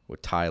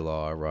 with Ty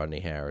Law, Rodney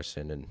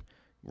Harrison, and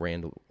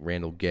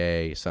Randall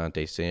Gay,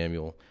 Asante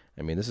Samuel.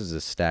 I mean, this is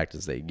as stacked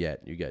as they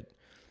get. If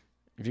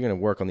you're going to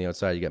work on the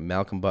outside, you got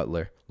Malcolm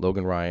Butler,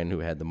 Logan Ryan, who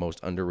had the most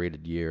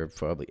underrated year of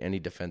probably any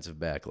defensive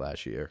back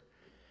last year.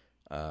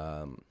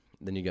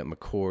 Then you got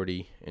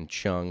McCourty and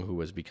Chung, who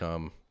has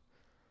become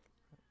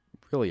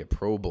really a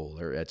Pro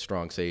Bowler at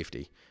strong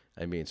safety.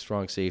 I mean,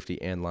 strong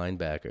safety and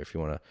linebacker if you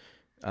want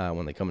to,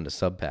 when they come into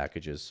sub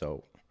packages.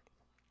 So,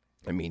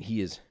 I mean, he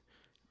is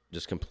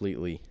just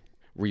completely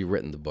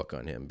rewritten the book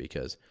on him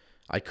because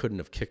I couldn't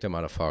have kicked him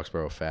out of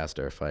Foxborough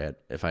faster if I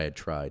had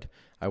tried.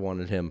 I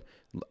wanted them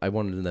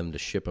to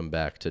ship him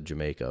back to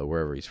Jamaica,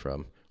 wherever he's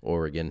from,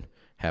 Oregon,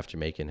 half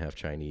Jamaican, half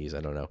Chinese. I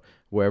don't know,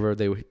 wherever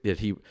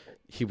he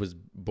was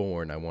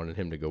born. I wanted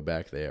him to go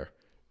back there.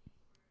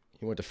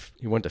 He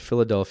went to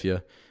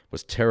Philadelphia,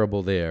 was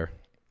terrible there,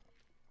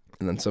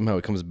 and then somehow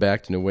he comes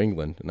back to New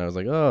England. And I was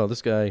like, oh,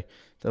 this guy, what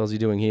the hell's he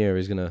doing here?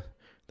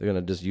 They're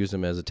gonna just use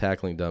him as a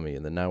tackling dummy,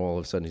 and then now all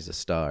of a sudden he's a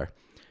star.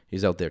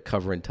 He's out there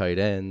covering tight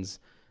ends.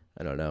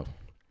 I don't know.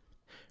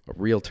 A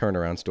real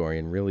turnaround story,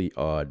 and really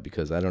odd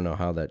because I don't know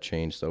how that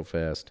changed so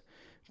fast.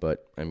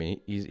 But, I mean,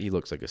 he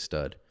looks like a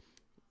stud.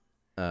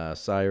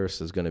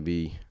 Cyrus is going to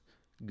be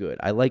good.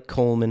 I like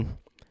Coleman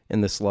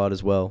in the slot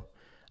as well.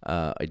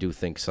 I do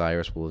think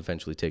Cyrus will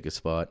eventually take a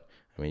spot.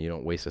 I mean, you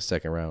don't waste a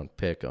second-round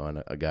pick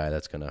on a guy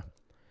that's going to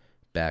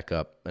back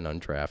up an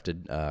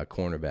undrafted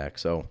cornerback.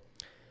 So,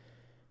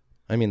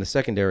 I mean, the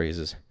secondary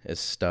is as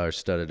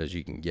star-studded as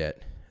you can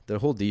get. The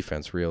whole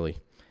defense, really.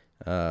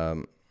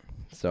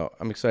 So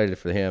I'm excited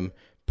for him.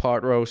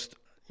 Pot roast,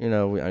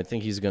 I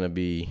think he's going to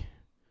be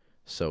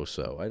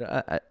so-so.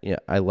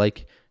 I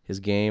like his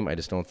game. I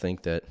just don't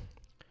think that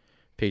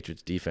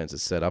Patriots defense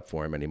is set up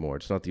for him anymore.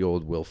 It's not the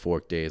old Will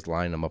Fork days,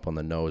 line him up on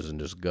the nose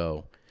and just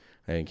go.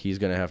 I think he's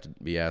going to have to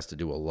be asked to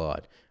do a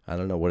lot. I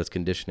don't know what his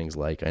conditioning's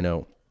like. I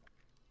know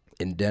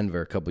in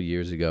Denver a couple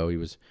years ago he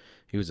was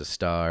a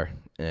star,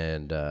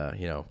 and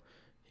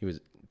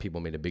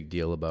people made a big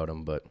deal about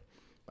him, but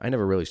I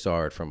never really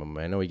saw it from him.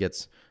 I know he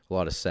gets a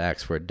lot of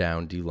sacks for a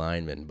down D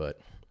lineman, but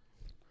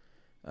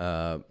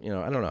I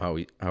don't know how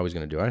he's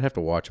going to do. I'd have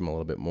to watch him a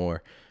little bit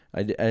more.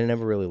 I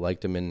never really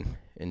liked him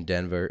in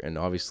Denver, and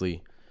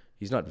obviously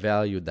he's not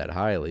valued that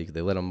highly.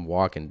 They let him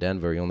walk in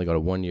Denver. He only got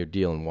a 1-year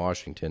deal in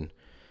Washington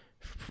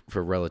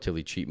for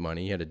relatively cheap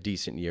money. He had a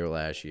decent year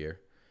last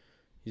year.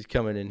 He's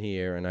coming in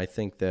here, and I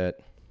think that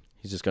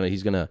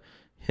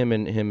him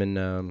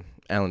and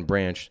Alan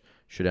Branch,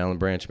 should Alan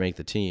Branch make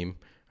the team,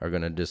 are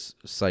gonna just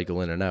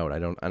cycle in and out. I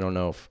don't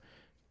know if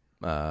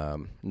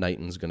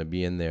Knighton's gonna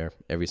be in there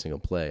every single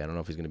play. I don't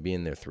know if he's gonna be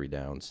in there 3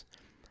 downs.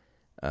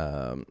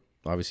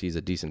 Obviously, he's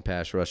a decent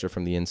pass rusher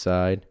from the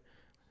inside.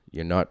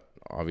 You're not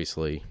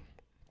replacing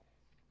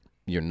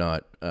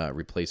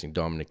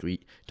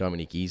Dominique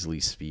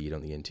Easley's speed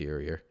on the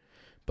interior,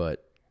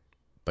 but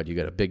you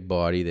got a big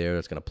body there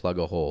that's gonna plug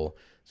a hole.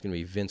 It's gonna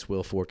be Vince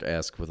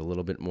Wilfork-esque with a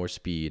little bit more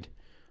speed,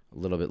 a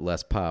little bit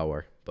less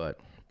power, but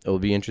it'll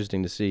be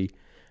interesting to see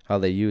how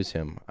they use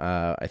him.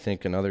 I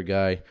think another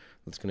guy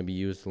that's going to be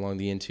used along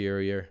the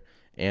interior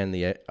and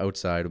the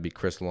outside will be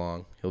Chris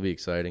Long. He'll be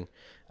exciting.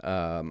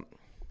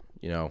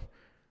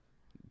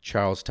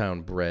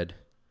 Charlestown bred.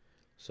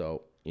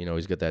 So,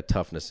 he's got that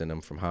toughness in him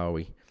from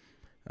Howie.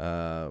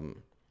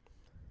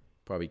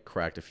 Probably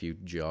cracked a few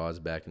jaws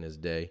back in his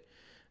day.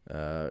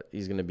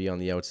 He's going to be on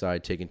the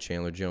outside taking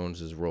Chandler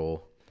Jones's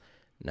role.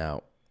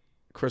 Now,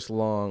 Chris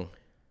Long,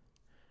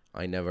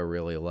 I never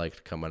really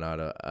liked coming out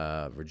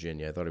of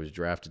Virginia. I thought he was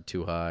drafted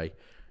too high.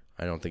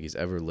 I don't think he's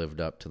ever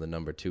lived up to the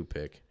number 2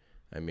 pick.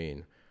 I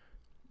mean,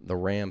 the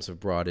Rams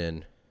have brought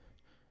in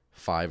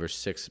 5 or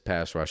 6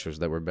 pass rushers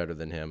that were better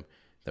than him,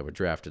 that were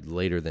drafted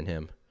later than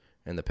him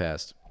in the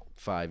past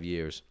 5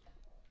 years.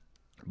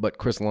 But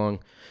Chris Long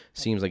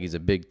seems like he's a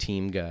big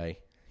team guy.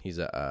 He's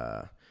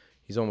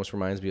almost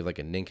reminds me of like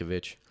a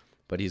Ninkovich,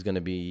 but he's going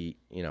to be,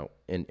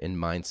 in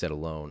mindset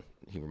alone,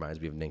 he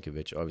reminds me of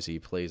Ninkovich. Obviously, he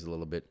plays a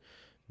little bit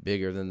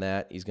bigger than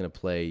that. He's going to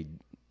play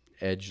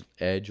edge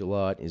a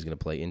lot. He's going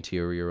to play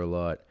interior a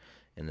lot,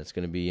 and it's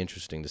going to be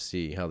interesting to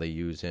see how they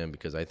use him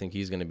because I think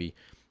he's going to be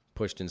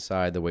pushed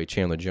inside the way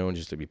Chandler Jones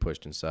used to be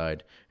pushed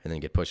inside and then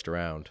get pushed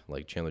around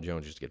like Chandler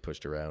Jones used to get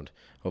pushed around.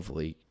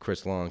 Hopefully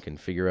Chris Long can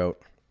figure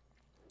out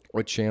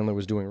what Chandler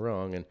was doing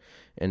wrong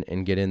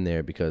and get in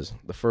there, because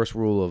the first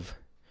rule of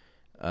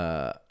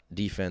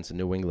defense in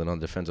New England on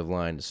the defensive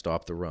line is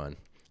stop the run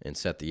and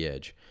set the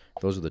edge.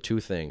 Those are the two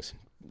things.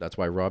 That's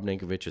why Rob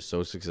Ninkovich is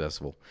so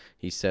successful.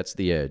 He sets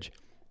the edge.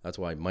 That's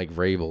why Mike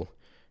Vrabel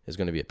is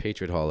going to be a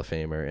Patriot Hall of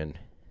Famer, and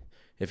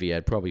if he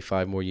had probably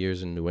 5 more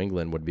years in New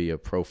England, would be a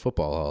Pro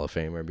Football Hall of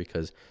Famer,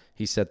 because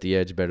he set the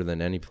edge better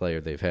than any player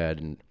they've had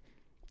in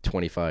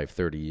 25,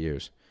 30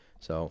 years.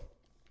 So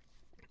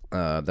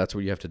that's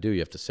what you have to do. You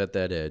have to set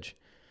that edge,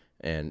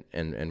 and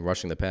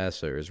rushing the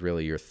passer is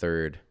really your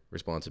third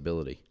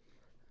responsibility.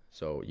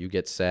 So you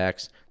get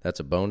sacks, that's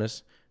a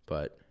bonus,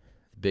 but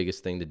the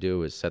biggest thing to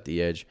do is set the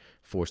edge,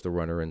 force the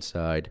runner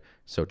inside,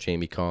 so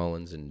Jamie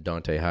Collins and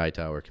Dante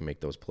Hightower can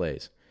make those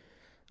plays.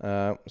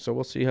 So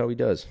we'll see how he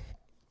does.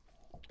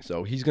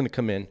 So he's going to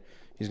come in.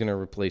 He's going to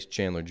replace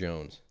Chandler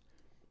Jones.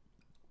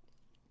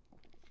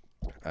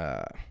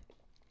 A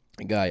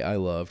guy I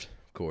loved,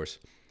 of course.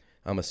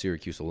 I'm a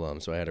Syracuse alum,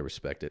 so I had to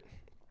respect it.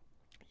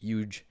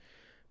 Huge,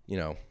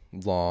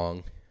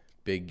 long,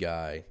 big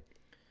guy.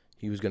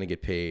 He was going to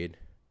get paid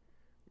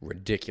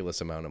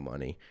ridiculous amount of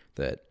money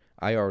that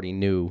I already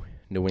knew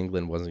New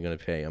England wasn't going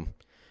to pay him.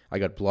 I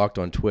got blocked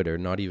on Twitter,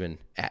 not even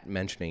at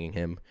mentioning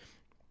him.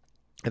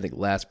 I think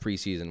last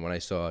preseason when I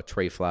saw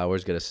Trey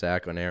Flowers get a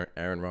sack on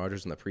Aaron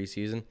Rodgers in the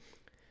preseason,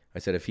 I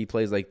said, if he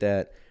plays like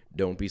that,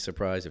 don't be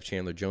surprised if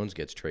Chandler Jones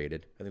gets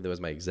traded. I think that was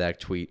my exact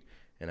tweet.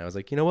 And I was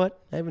like, you know what?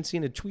 I haven't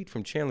seen a tweet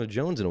from Chandler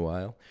Jones in a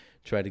while.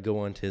 Tried to go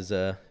onto his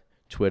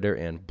Twitter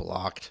and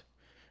blocked.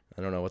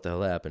 I don't know what the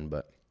hell happened,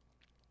 but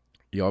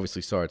you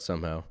obviously saw it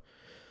somehow.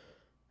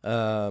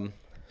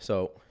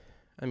 So,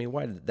 I mean,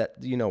 why did that?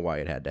 You know why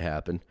it had to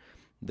happen.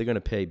 They're going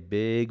to pay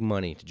big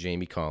money to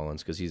Jamie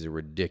Collins because he's a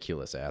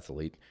ridiculous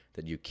athlete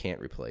that you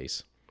can't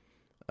replace.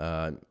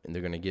 And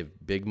they're going to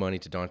give big money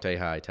to Dante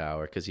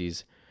Hightower because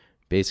he's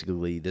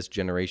basically this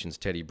generation's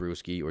Teddy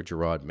Bruschi or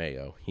Gerard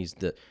Mayo. He's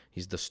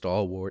the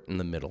stalwart in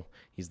the middle.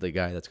 He's the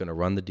guy that's going to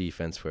run the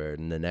defense for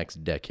the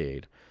next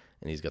decade.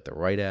 And he's got the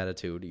right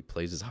attitude. He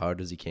plays as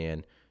hard as he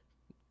can,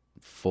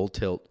 full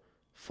tilt,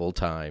 full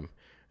time.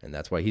 And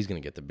that's why he's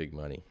going to get the big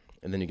money.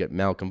 And then you get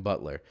Malcolm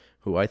Butler,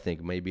 who I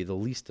think may be the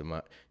least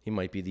he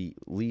might be the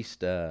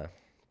least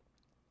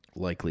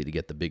likely to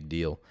get the big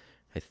deal.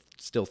 I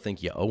still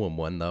think you owe him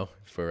one, though,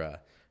 for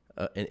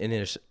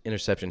an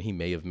interception he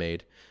may have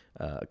made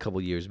a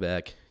couple years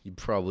back. You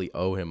probably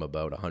owe him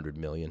about $100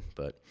 million,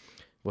 but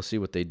we'll see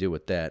what they do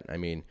with that. I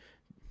mean,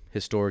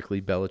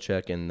 historically,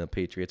 Belichick and the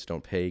Patriots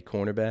don't pay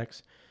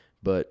cornerbacks,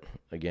 but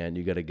again,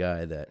 you got a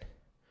guy that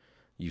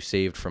you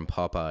saved from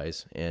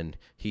Popeyes, and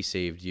he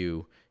saved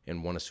you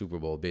and won a Super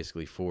Bowl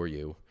basically for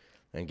you,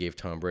 and gave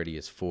Tom Brady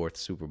his 4th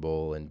Super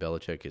Bowl and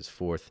Belichick his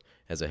 4th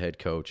as a head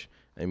coach.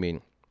 I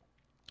mean,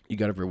 you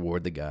got to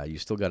reward the guy. You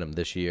still got him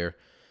this year,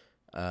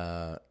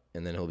 and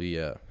then he'll be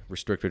a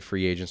restricted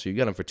free agent, so you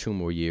got him for 2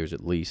 more years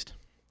at least.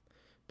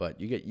 But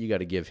you got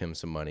to give him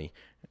some money,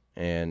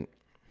 and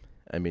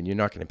I mean, you're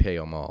not going to pay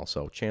them all.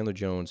 So Chandler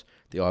Jones,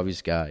 the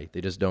obvious guy,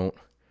 they don't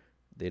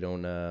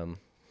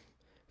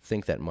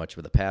think that much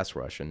with a pass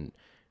rush in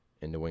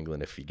New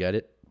England. If you get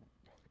it,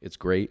 it's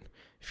great.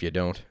 If you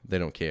don't, they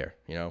don't care.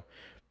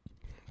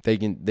 They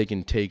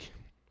can take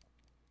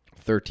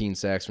 13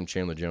 sacks from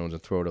Chandler Jones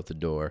and throw it out the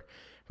door,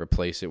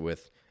 replace it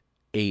with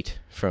 8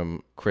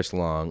 from Chris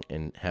Long,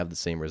 and have the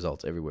same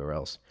results everywhere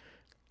else.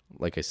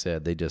 Like I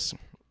said, they just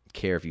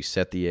care if you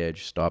set the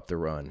edge, stop the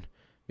run,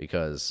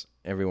 because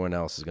everyone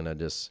else is going to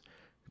just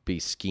be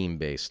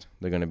scheme-based.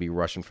 They're going to be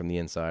rushing from the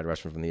inside,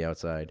 rushing from the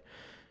outside.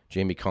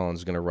 Jamie Collins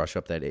is going to rush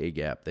up that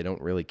A-gap. They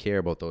don't really care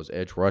about those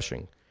edge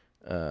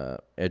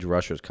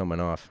rushers coming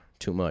off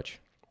too much.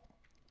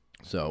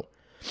 So,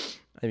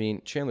 I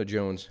mean, Chandler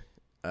Jones,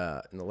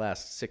 in the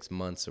last 6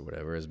 months or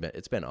whatever,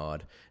 it's been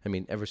odd. I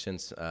mean, ever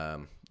since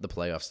the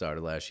playoffs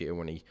started last year,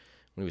 when he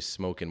was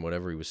smoking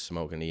whatever he was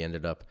smoking, he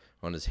ended up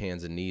on his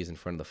hands and knees in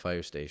front of the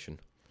fire station.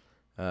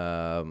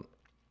 I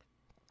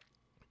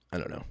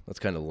don't know. That's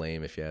kind of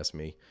lame if you ask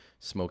me.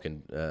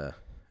 Smoking, I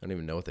don't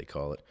even know what they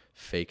call it.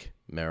 Fake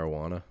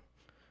marijuana.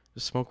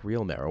 Just smoke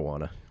real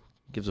marijuana.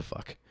 Who gives a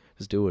fuck?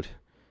 Just do it.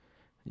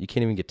 You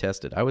can't even get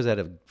tested. I was at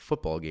a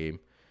football game.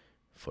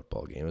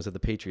 I was at the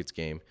Patriots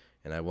game,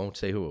 and I won't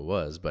say who it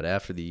was, but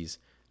after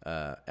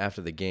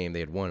the game they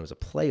had won, it was a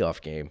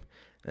playoff game,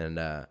 and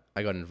I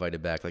got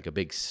invited back like a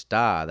big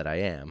star that I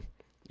am.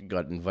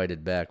 Got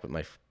invited back with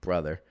my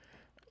brother,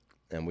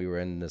 and we were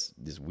in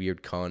these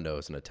weird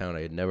condos in a town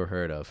I had never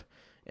heard of,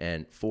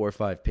 and 4 or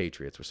 5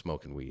 Patriots were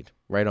smoking weed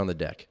right on the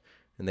deck,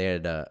 and they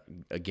had a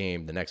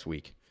game the next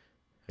week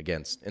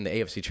in the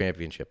AFC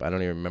Championship. I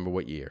don't even remember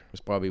what year. It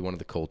was probably one of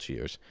the Colts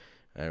years.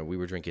 We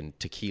were drinking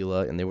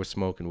tequila, and they were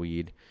smoking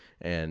weed,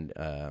 and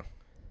I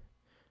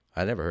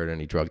never heard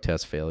any drug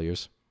test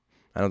failures.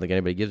 I don't think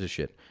anybody gives a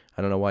shit.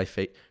 I don't know why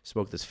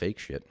smoke this fake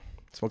shit.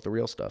 Smoke the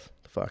real stuff.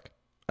 The fuck?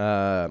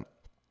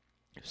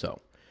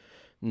 So,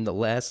 in the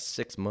last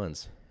 6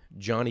 months,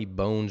 Johnny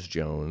Bones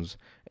Jones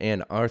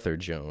and Arthur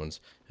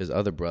Jones, his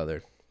other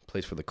brother,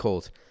 plays for the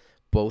Colts.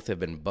 Both have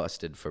been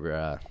busted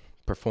for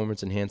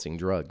performance-enhancing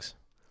drugs.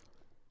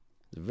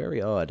 It's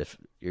very odd, if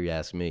you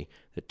ask me,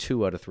 that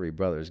 2 out of 3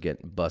 brothers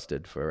get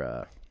busted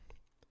for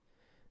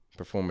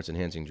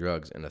performance-enhancing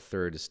drugs, and a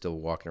third is still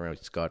walking around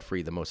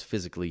scot-free, the most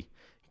physically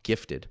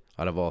gifted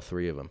out of all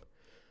 3 of them.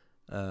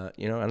 I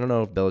don't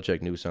know if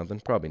Belichick knew something.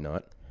 Probably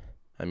not.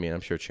 I mean,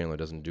 I'm sure Chandler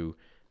doesn't do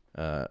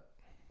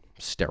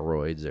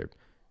steroids or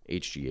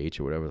HGH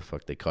or whatever the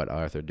fuck they caught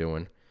Arthur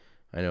doing.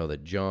 I know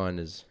that John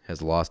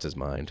has lost his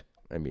mind.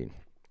 I mean,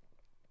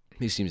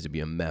 he seems to be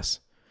a mess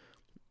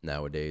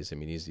nowadays. I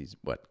mean, he's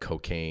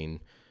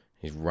cocaine.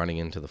 He's running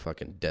into the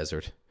fucking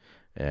desert,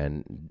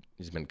 and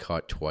he's been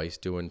caught twice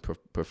doing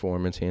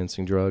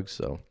performance-enhancing drugs.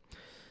 So,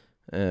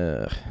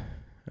 I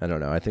don't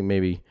know. I think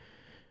maybe,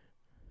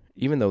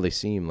 even though they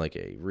seem like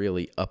a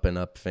really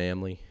up-and-up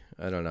family,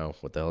 I don't know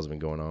what the hell's been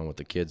going on with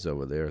the kids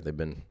over there. They've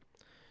been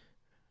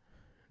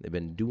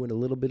doing a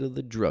little bit of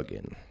the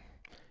drugging,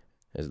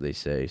 as they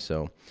say.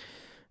 So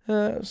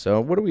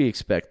what do we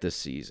expect this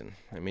season?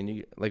 I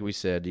mean, like we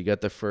said, you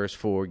got the first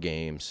 4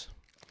 games.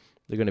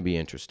 They're going to be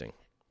interesting.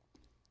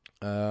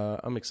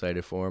 I'm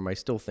excited for them. I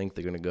still think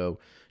they're going to go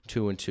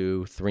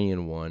 2-2,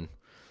 3-1.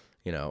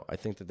 I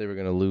think that they were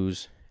going to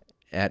lose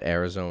at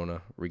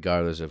Arizona,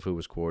 regardless of who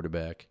was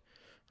quarterback.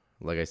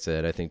 Like I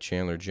said, I think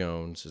Chandler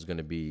Jones is going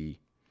to be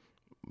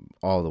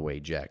all the way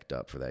jacked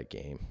up for that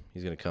game.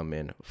 He's going to come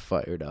in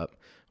fired up.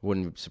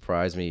 Wouldn't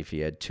surprise me if he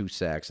had 2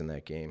 sacks in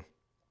that game.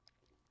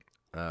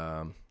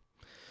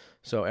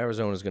 So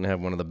Arizona's going to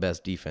have one of the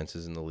best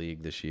defenses in the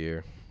league this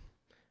year.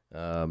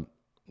 They're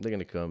going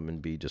to come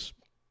and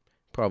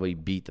probably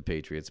beat the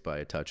Patriots by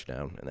a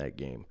touchdown in that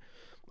game.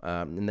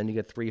 And then you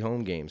get 3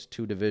 home games,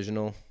 2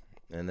 divisional,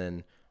 and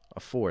then a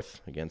 4th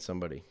against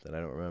somebody that I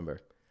don't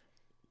remember.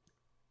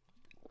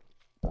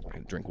 I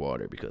drink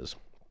water because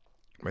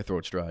my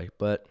throat's dry.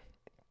 But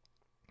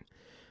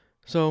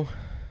so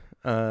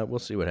we'll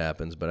see what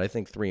happens. But I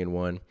think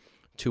 3-1,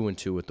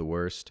 2-2 at the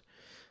worst.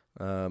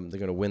 They're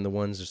going to win the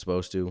ones they're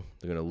supposed to.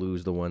 They're going to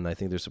lose the one I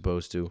think they're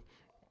supposed to.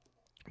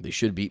 They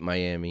should beat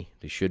Miami.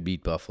 They should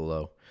beat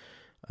Buffalo.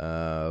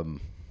 And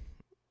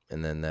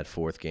then that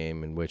 4th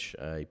game, in which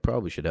I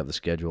probably should have the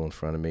schedule in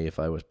front of me if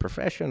I was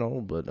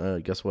professional.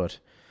 But guess what?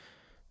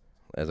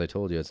 As I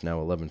told you, it's now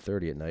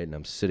 11:30 at night, and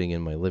I'm sitting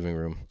in my living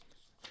room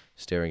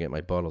staring at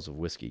my bottles of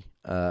whiskey.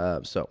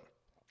 So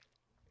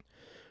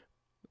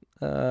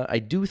I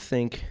do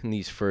think in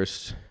these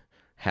first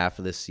half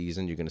of this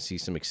season, you're going to see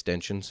some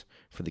extensions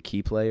for the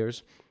key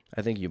players.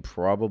 I think you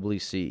probably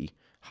see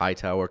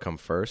Hightower come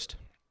first.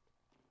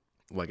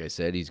 Like I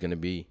said, he's going to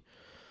be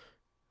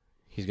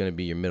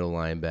your middle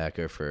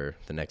linebacker for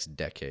the next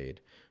decade.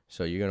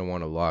 So you're going to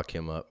want to lock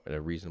him up at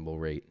a reasonable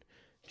rate.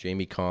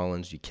 Jamie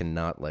Collins, you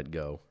cannot let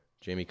go.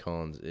 Jamie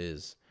Collins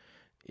is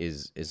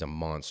a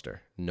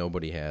monster.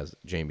 Nobody has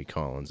Jamie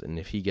Collins. And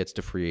if he gets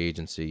to free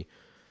agency,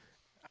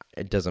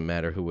 it doesn't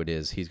matter who it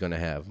is. He's going to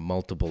have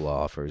multiple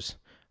offers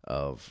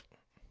of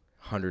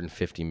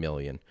 $150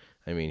 million.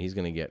 I mean, he's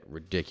going to get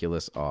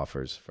ridiculous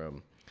offers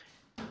from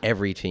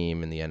every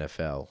team in the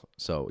NFL.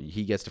 So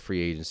he gets to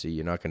free agency.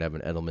 You're not going to have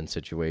an Edelman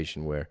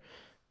situation where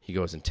he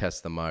goes and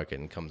tests the market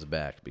and comes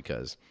back,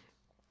 because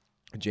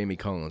Jamie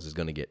Collins is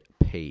going to get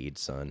paid,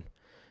 son.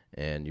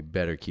 And you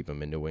better keep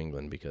him in New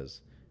England, because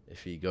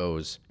if he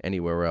goes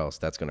anywhere else,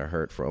 that's going to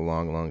hurt for a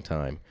long, long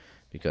time,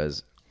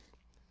 because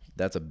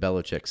that's a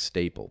Belichick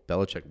staple.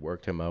 Belichick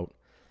worked him out.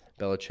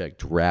 Belichick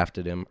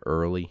drafted him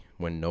early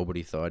when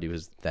nobody thought he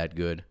was that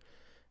good,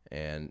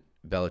 and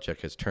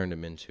Belichick has turned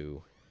him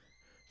into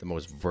the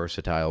most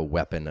versatile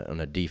weapon on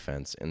a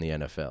defense in the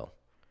NFL.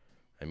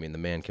 I mean, the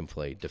man can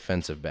play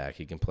defensive back.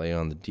 He can play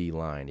on the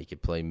D-line. He can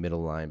play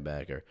middle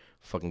linebacker.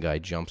 Fucking guy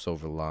jumps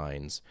over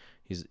lines.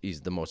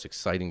 He's the most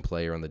exciting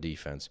player on the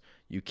defense.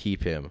 You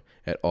keep him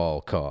at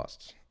all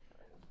costs,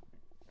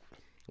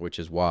 which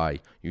is why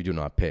you do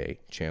not pay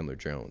Chandler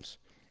Jones.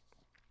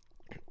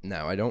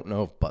 Now, I don't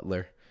know if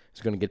Butler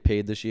is going to get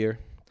paid this year.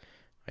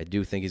 I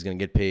do think he's going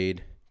to get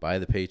paid by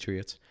the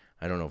Patriots.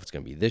 I don't know if it's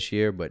going to be this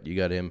year, but you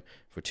got him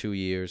for 2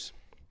 years,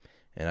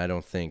 and I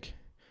don't think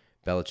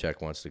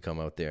Belichick wants to come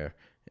out there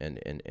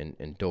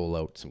and dole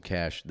out some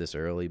cash this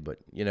early, but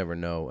you never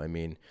know. I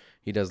mean,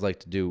 he does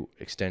like to do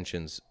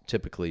extensions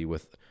typically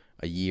with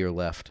a year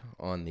left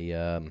on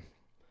their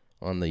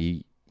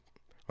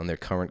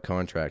current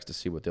contracts to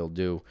see what they'll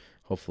do.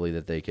 Hopefully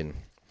that they can,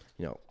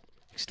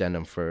 extend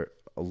them for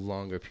a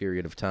longer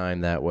period of time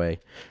that way,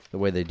 the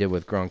way they did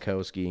with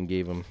Gronkowski and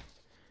gave him,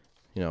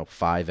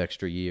 5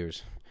 extra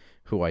years,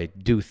 who I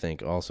do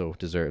think also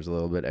deserves a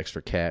little bit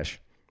extra cash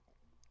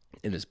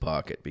in his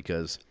pocket,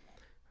 because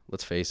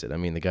let's face it, I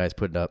mean, the guy's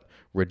putting up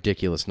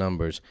ridiculous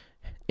numbers,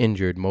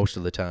 injured most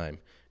of the time,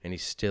 and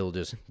he's still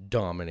just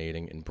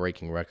dominating and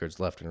breaking records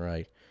left and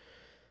right.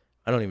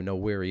 I don't even know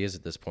where he is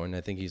at this point.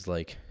 I think he's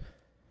like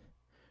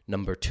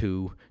number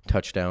 2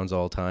 touchdowns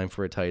all time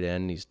for a tight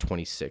end. He's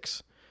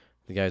 26.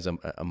 The guy's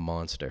a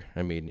monster.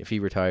 I mean, if he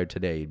retired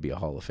today, he'd be a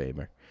Hall of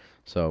Famer.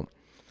 So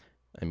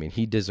I mean,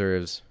 he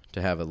deserves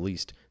to have at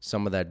least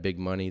some of that big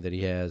money that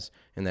he has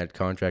and that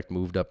contract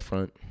moved up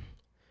front,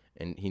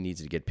 and he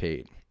needs to get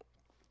paid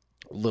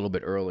a little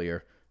bit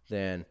earlier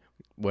than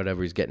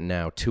whatever he's getting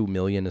now, $2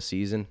 million a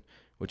season,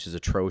 which is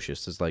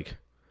atrocious. There's like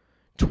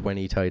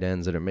 20 tight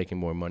ends that are making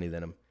more money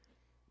than him,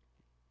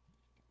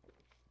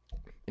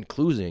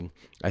 including,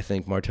 I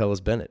think,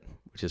 Martellus Bennett,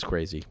 which is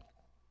crazy.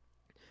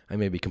 I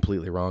may be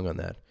completely wrong on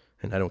that,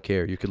 and I don't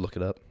care. You could look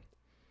it up.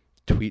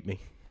 Tweet me.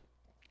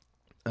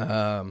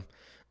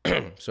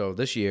 So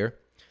this year,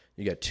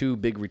 you got two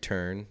big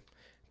return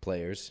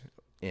players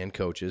and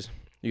coaches.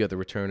 You got the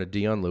return of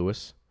Dion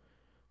Lewis,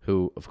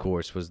 who, of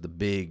course, was the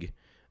big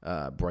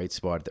bright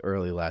spot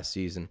early last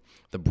season,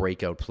 the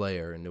breakout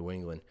player in New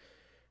England,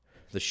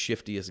 the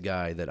shiftiest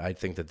guy that I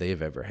think that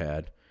they've ever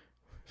had,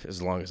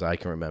 as long as I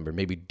can remember.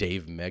 Maybe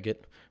Dave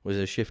Meggett was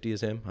as shifty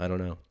as him. I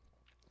don't know.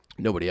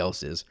 Nobody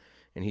else is.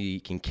 And he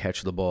can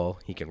catch the ball.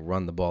 He can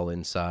run the ball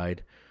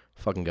inside.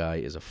 Fucking guy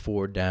is a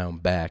 4-down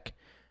back,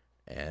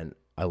 and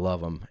I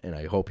love him, and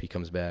I hope he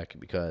comes back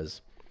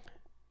because,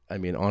 I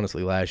mean,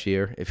 honestly, last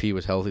year, if he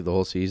was healthy the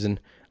whole season,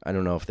 I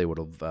don't know if they would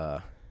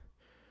have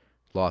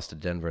lost to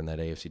Denver in that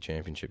AFC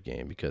Championship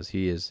game because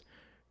he is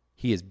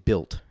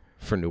built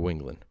for New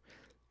England.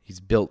 He's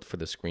built for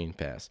the screen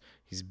pass.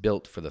 He's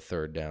built for the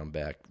third down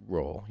back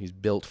role. He's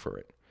built for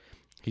it.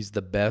 He's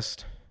the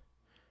best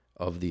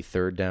of the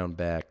third down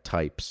back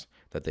types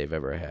that they've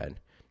ever had.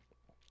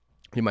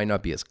 He might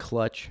not be as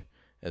clutch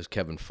as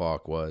Kevin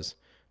Falk was,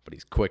 but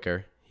he's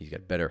quicker. He's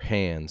got better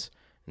hands,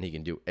 and he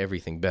can do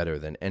everything better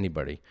than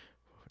anybody,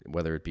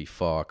 whether it be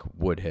Falk,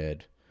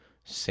 Woodhead,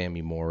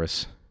 Sammy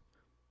Morris.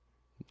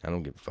 I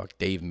don't give a fuck.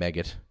 Dave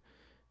Meggett,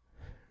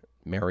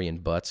 Marion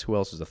Butts. Who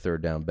else is a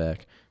third down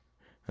back?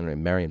 I don't know.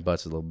 Marion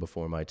Butts is a little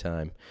before my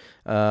time.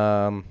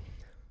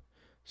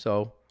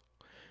 So,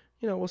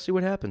 we'll see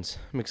what happens.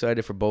 I'm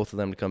excited for both of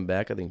them to come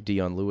back. I think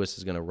Dion Lewis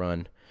is going to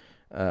run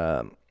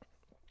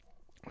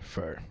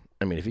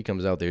if he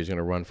comes out there, he's going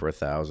to run for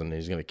 1,000.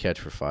 He's going to catch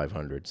for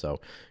 500. So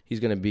he's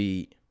going to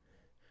be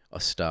a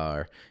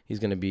star. He's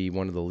going to be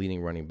one of the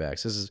leading running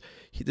backs. This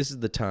is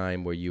the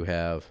time where you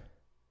have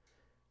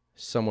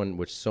someone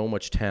with so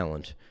much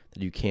talent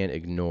that you can't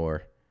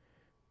ignore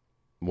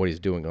what he's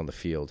doing on the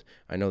field.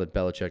 I know that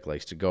Belichick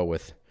likes to go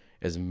with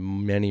as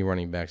many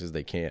running backs as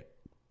they can.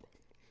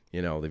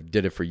 They've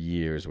did it for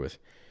years with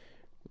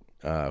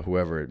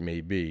whoever it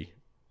may be,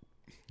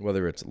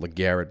 whether it's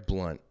LeGarrette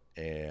Blount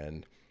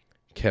and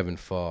Kevin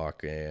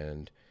Falk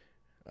and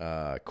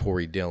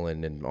Corey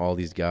Dillon and all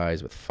these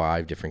guys with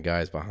 5 different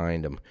guys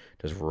behind them,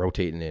 just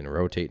rotating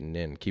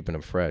in, keeping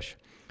them fresh.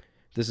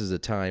 This is a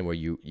time where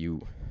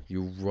you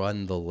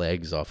run the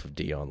legs off of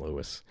Dion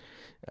Lewis.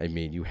 I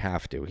mean, you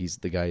have to.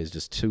 The guy is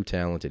just too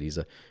talented. He's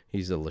a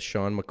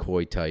LaShawn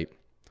McCoy type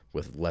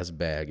with less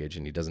baggage,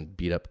 and he doesn't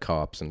beat up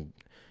cops and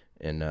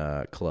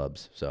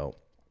clubs. So,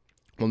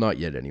 well, not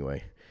yet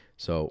anyway.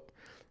 So,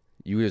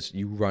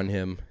 you run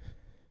him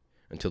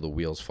until the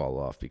wheels fall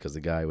off because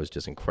the guy was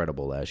just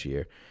incredible last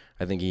year.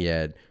 I think he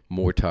had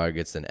more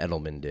targets than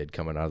Edelman did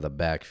coming out of the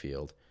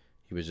backfield.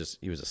 He was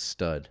a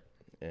stud,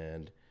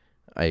 and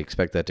I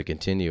expect that to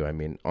continue. I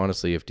mean,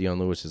 honestly, if Dion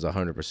Lewis is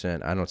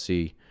 100%, I don't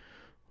see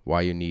why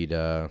you need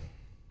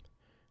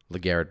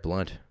LeGarrette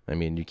Blount. I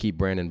mean, you keep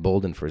Brandon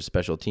Bolden for his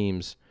special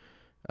teams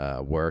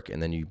work,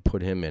 and then you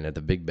put him in at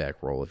the big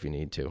back role if you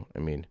need to. I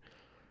mean,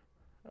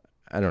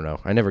 I don't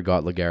know. I never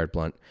got LeGarrette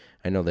Blount.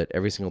 I know that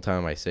every single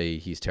time I say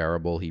he's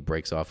terrible, he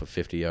breaks off a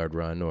 50-yard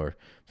run or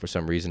for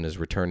some reason is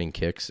returning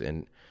kicks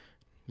and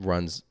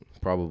runs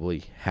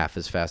probably half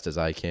as fast as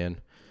I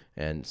can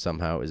and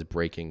somehow is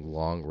breaking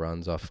long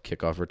runs off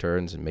kickoff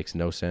returns. It makes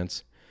no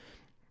sense.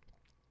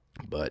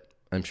 But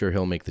I'm sure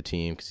he'll make the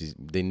team because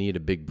they need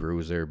a big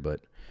bruiser,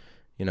 but,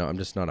 I'm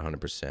just not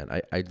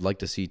 100%. I'd like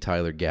to see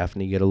Tyler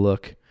Gaffney get a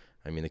look.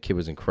 I mean, the kid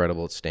was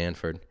incredible at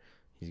Stanford.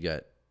 He's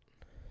got,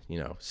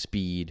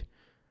 speed.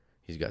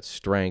 He's got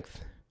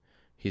strength.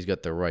 He's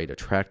got the right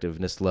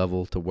attractiveness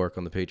level to work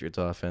on the Patriots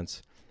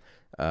offense.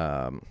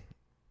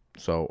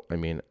 So, I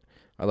mean,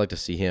 I'd like to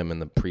see him in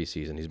the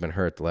preseason. He's been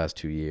hurt the last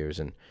 2 years,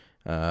 and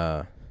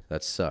that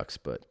sucks.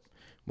 But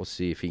we'll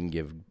see if he can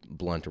give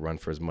Blount a run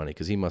for his money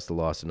because he must have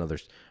lost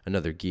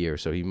another gear.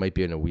 So he might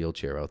be in a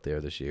wheelchair out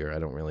there this year. I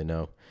don't really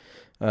know.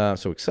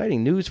 So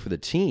exciting news for the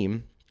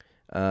team.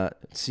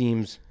 It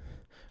seems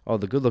all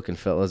the good-looking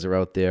fellas are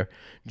out there.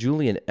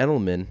 Julian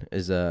Edelman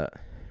is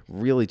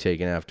really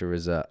taken after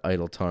his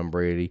idol Tom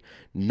Brady.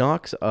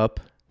 Knocks up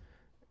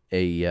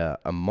a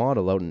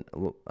model out in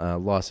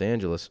Los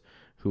Angeles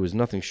who is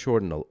nothing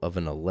short of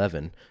an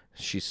 11.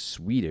 She's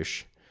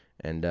Swedish,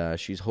 and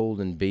she's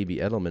holding baby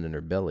Edelman in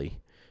her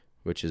belly,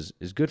 which is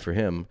good for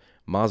him.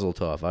 Mazel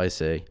tov, I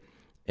say.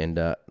 And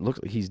looks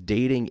like he's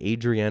dating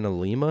Adriana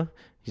Lima.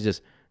 He's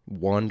just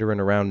wandering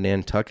around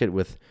Nantucket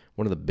with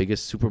one of the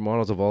biggest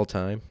supermodels of all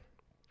time.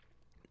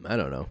 I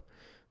don't know.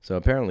 So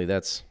apparently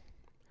that's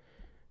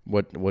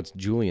what's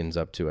Julian's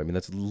up to. I mean,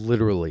 that's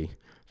literally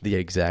the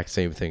exact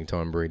same thing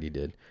Tom Brady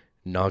did.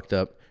 Knocked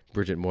up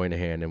Bridget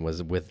Moynihan and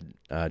was with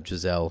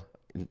Giselle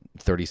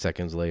 30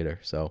 seconds later.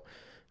 So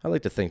I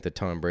like to think that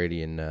Tom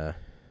Brady and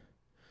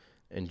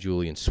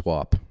Julian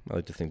swap. I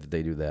like to think that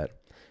they do that.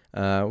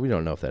 We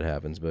don't know if that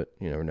happens, but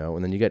you never know.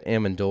 And then you got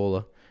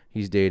Amendola.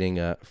 He's dating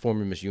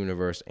former Miss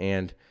Universe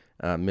and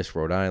Miss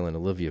Rhode Island,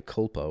 Olivia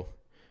Culpo,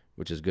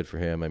 which is good for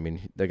him. I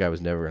mean, that guy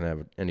was never going to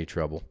have any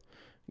trouble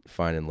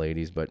finding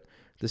ladies, but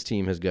this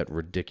team has got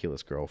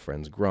ridiculous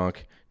girlfriends. Gronk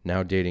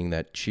now dating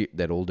that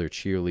older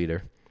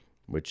cheerleader,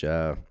 which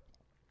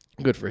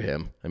good for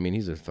him. I mean,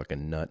 he's a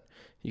fucking nut.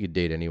 He could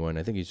date anyone.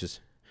 I think he's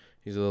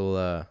a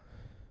little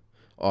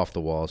off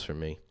the walls for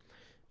me.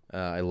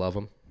 I love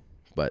him,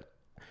 but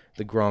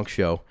the Gronk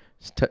show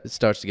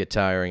starts to get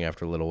tiring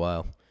after a little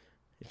while,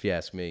 if you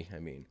ask me. I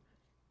mean,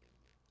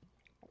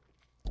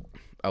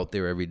 out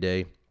there every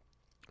day,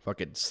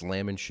 fucking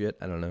slamming shit.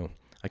 I don't know.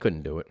 I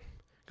couldn't do it.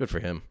 Good for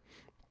him.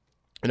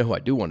 You know who I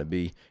do want to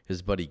be?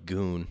 His buddy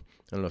Goon.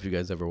 I don't know if you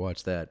guys ever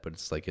watched that, but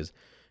it's like his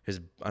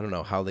I don't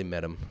know how they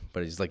met him,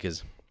 but he's like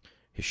his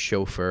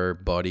chauffeur,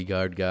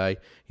 bodyguard guy.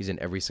 He's in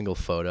every single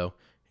photo.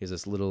 He's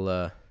this little,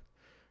 I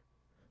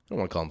don't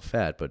want to call him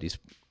fat, but he's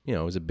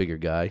a bigger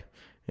guy,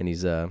 and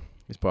he's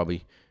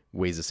probably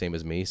weighs the same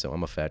as me, so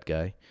I'm a fat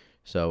guy.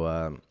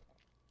 So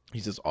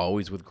he's just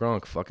always with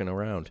Gronk, fucking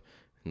around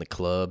in the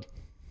club,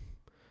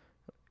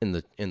 in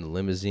the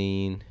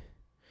limousine,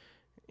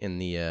 in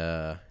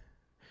the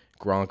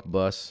Gronk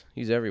bus.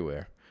 He's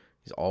everywhere.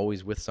 He's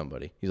always with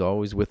somebody. He's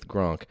always with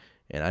Gronk,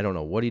 and I don't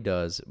know what he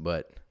does,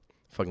 but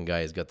fucking guy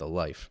has got the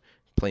life.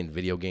 Playing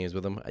video games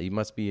with him.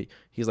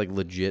 He's like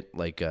legit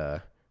like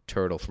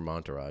Turtle from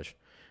Entourage.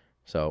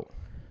 So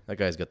that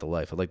guy's got the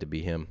life. I'd like to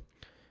be him.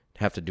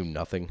 Have to do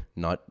nothing,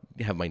 not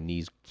have my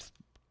knees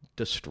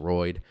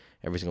destroyed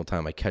every single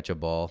time I catch a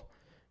ball,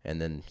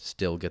 and then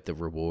still get the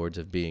rewards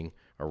of being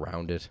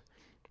around it.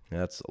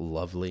 That's a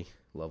lovely,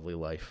 lovely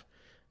life.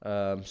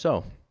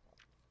 So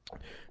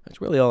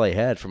that's really all I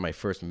had for my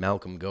first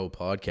Malcolm Go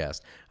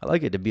podcast. I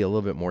like it to be a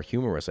little bit more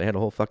humorous. I had a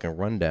whole fucking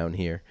rundown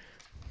here.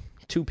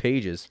 2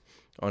 pages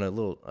on a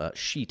little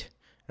sheet,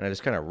 and I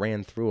just kind of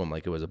ran through them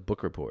like it was a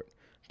book report.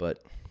 But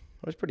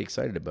I was pretty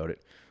excited about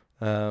it.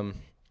 I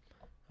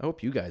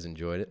hope you guys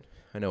enjoyed it.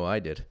 I know I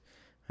did.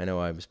 I know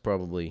I was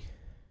probably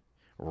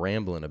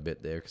rambling a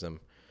bit there because I'm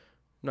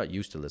not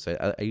used to this.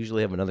 I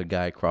usually have another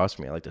guy across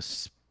from me. I like to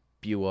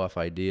spew off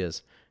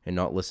ideas and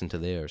not listen to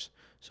theirs.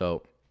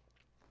 So,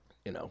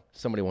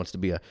 somebody wants to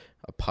be a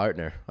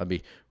partner, I'd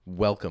be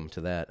welcome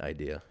to that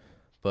idea.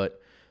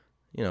 But,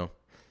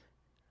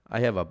 I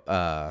have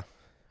a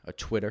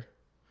Twitter.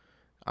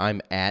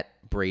 I'm at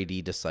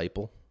Brady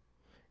Disciple,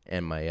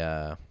 and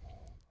my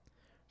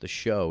the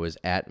show is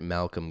at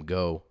Malcolm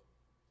Go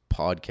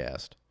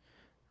Podcast,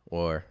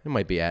 or it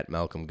might be at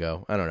Malcolm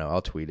Go. I don't know.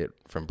 I'll tweet it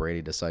from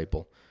Brady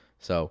Disciple.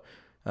 So,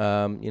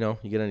 you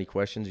get any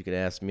questions, you could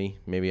ask me.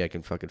 Maybe I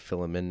can fucking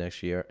fill them in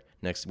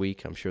next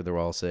week. I'm sure they'll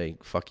all say,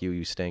 "Fuck you,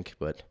 you stink."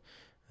 But,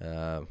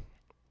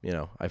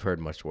 I've heard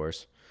much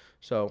worse.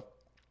 So,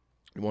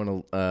 you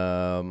want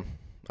to?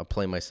 I'll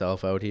play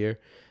myself out here,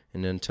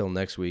 and until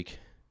next week,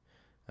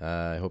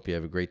 I hope you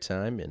have a great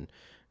time and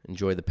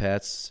enjoy the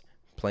Pats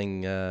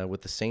playing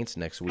with the Saints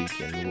next week,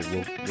 and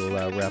we'll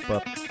wrap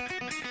up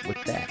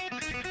with that.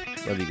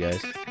 Love you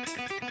guys.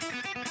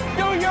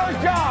 Do your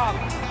job.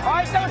 All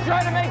right, don't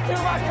try to make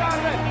too much out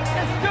of it.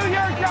 Just do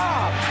your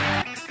job.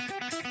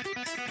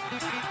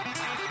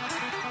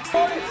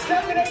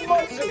 7-8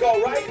 months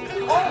ago, right?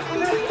 All for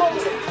this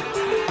moment.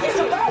 It's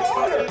about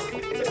honor.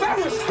 It's about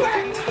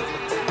respect.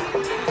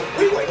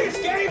 We win this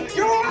game,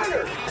 you're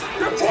honored.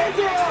 Your kids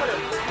are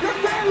honored. Your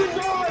families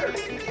are honored.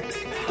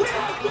 We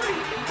are three.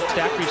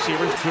 Stacked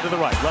receivers, 2 to the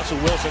right.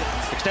 Russell Wilson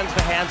extends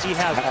the hands he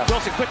has.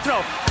 Wilson, quick throw.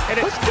 And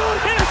it's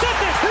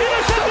intercepted.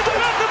 Intercepted to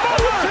Malcolm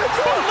Butler.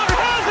 Butler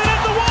has it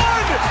at the 1.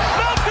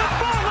 Malcolm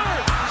Butler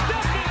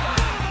stepping over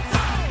the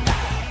foul.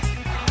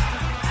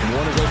 And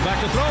Warner goes back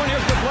to throw, and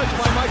here's the blitz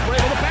by Mike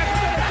Vrabel. The pass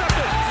is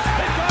intercepted.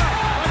 They got it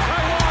by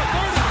Taiwan.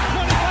 30,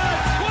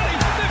 25, 20,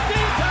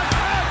 15,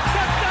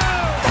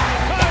 touchdown.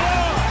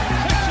 Taiwan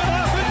picks it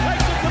up and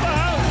takes it to the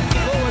house.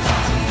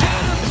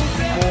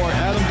 For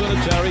Adam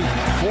Vinatieri,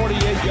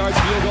 48-yard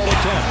field goal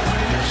attempt.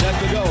 Set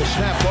to go.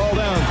 Snap, ball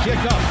down.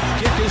 Kick up.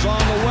 Kick is on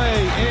the way,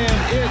 and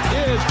it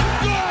is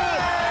good.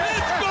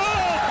 It's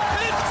good.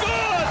 It's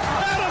good.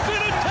 Adam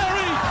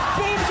Vinatieri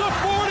booms a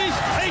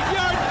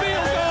 48-yard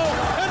field goal,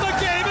 and the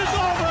game is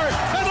over.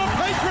 And the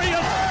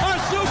Patriots are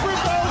Super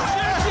Bowl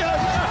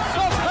champions.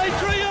 The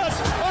Patriots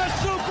are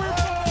Super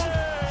Bowl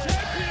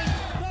champions.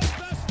 The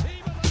best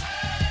team in the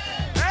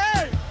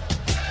Hey!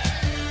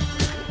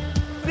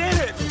 Did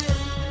it.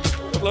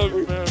 Love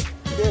you, man.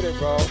 Did it,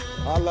 bro.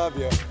 I love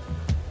you.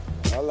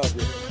 I love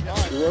you.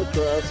 You worked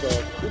your ass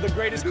off. You're the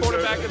greatest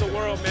quarterback in the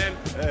world, man.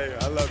 Hey,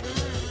 I love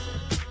you, man.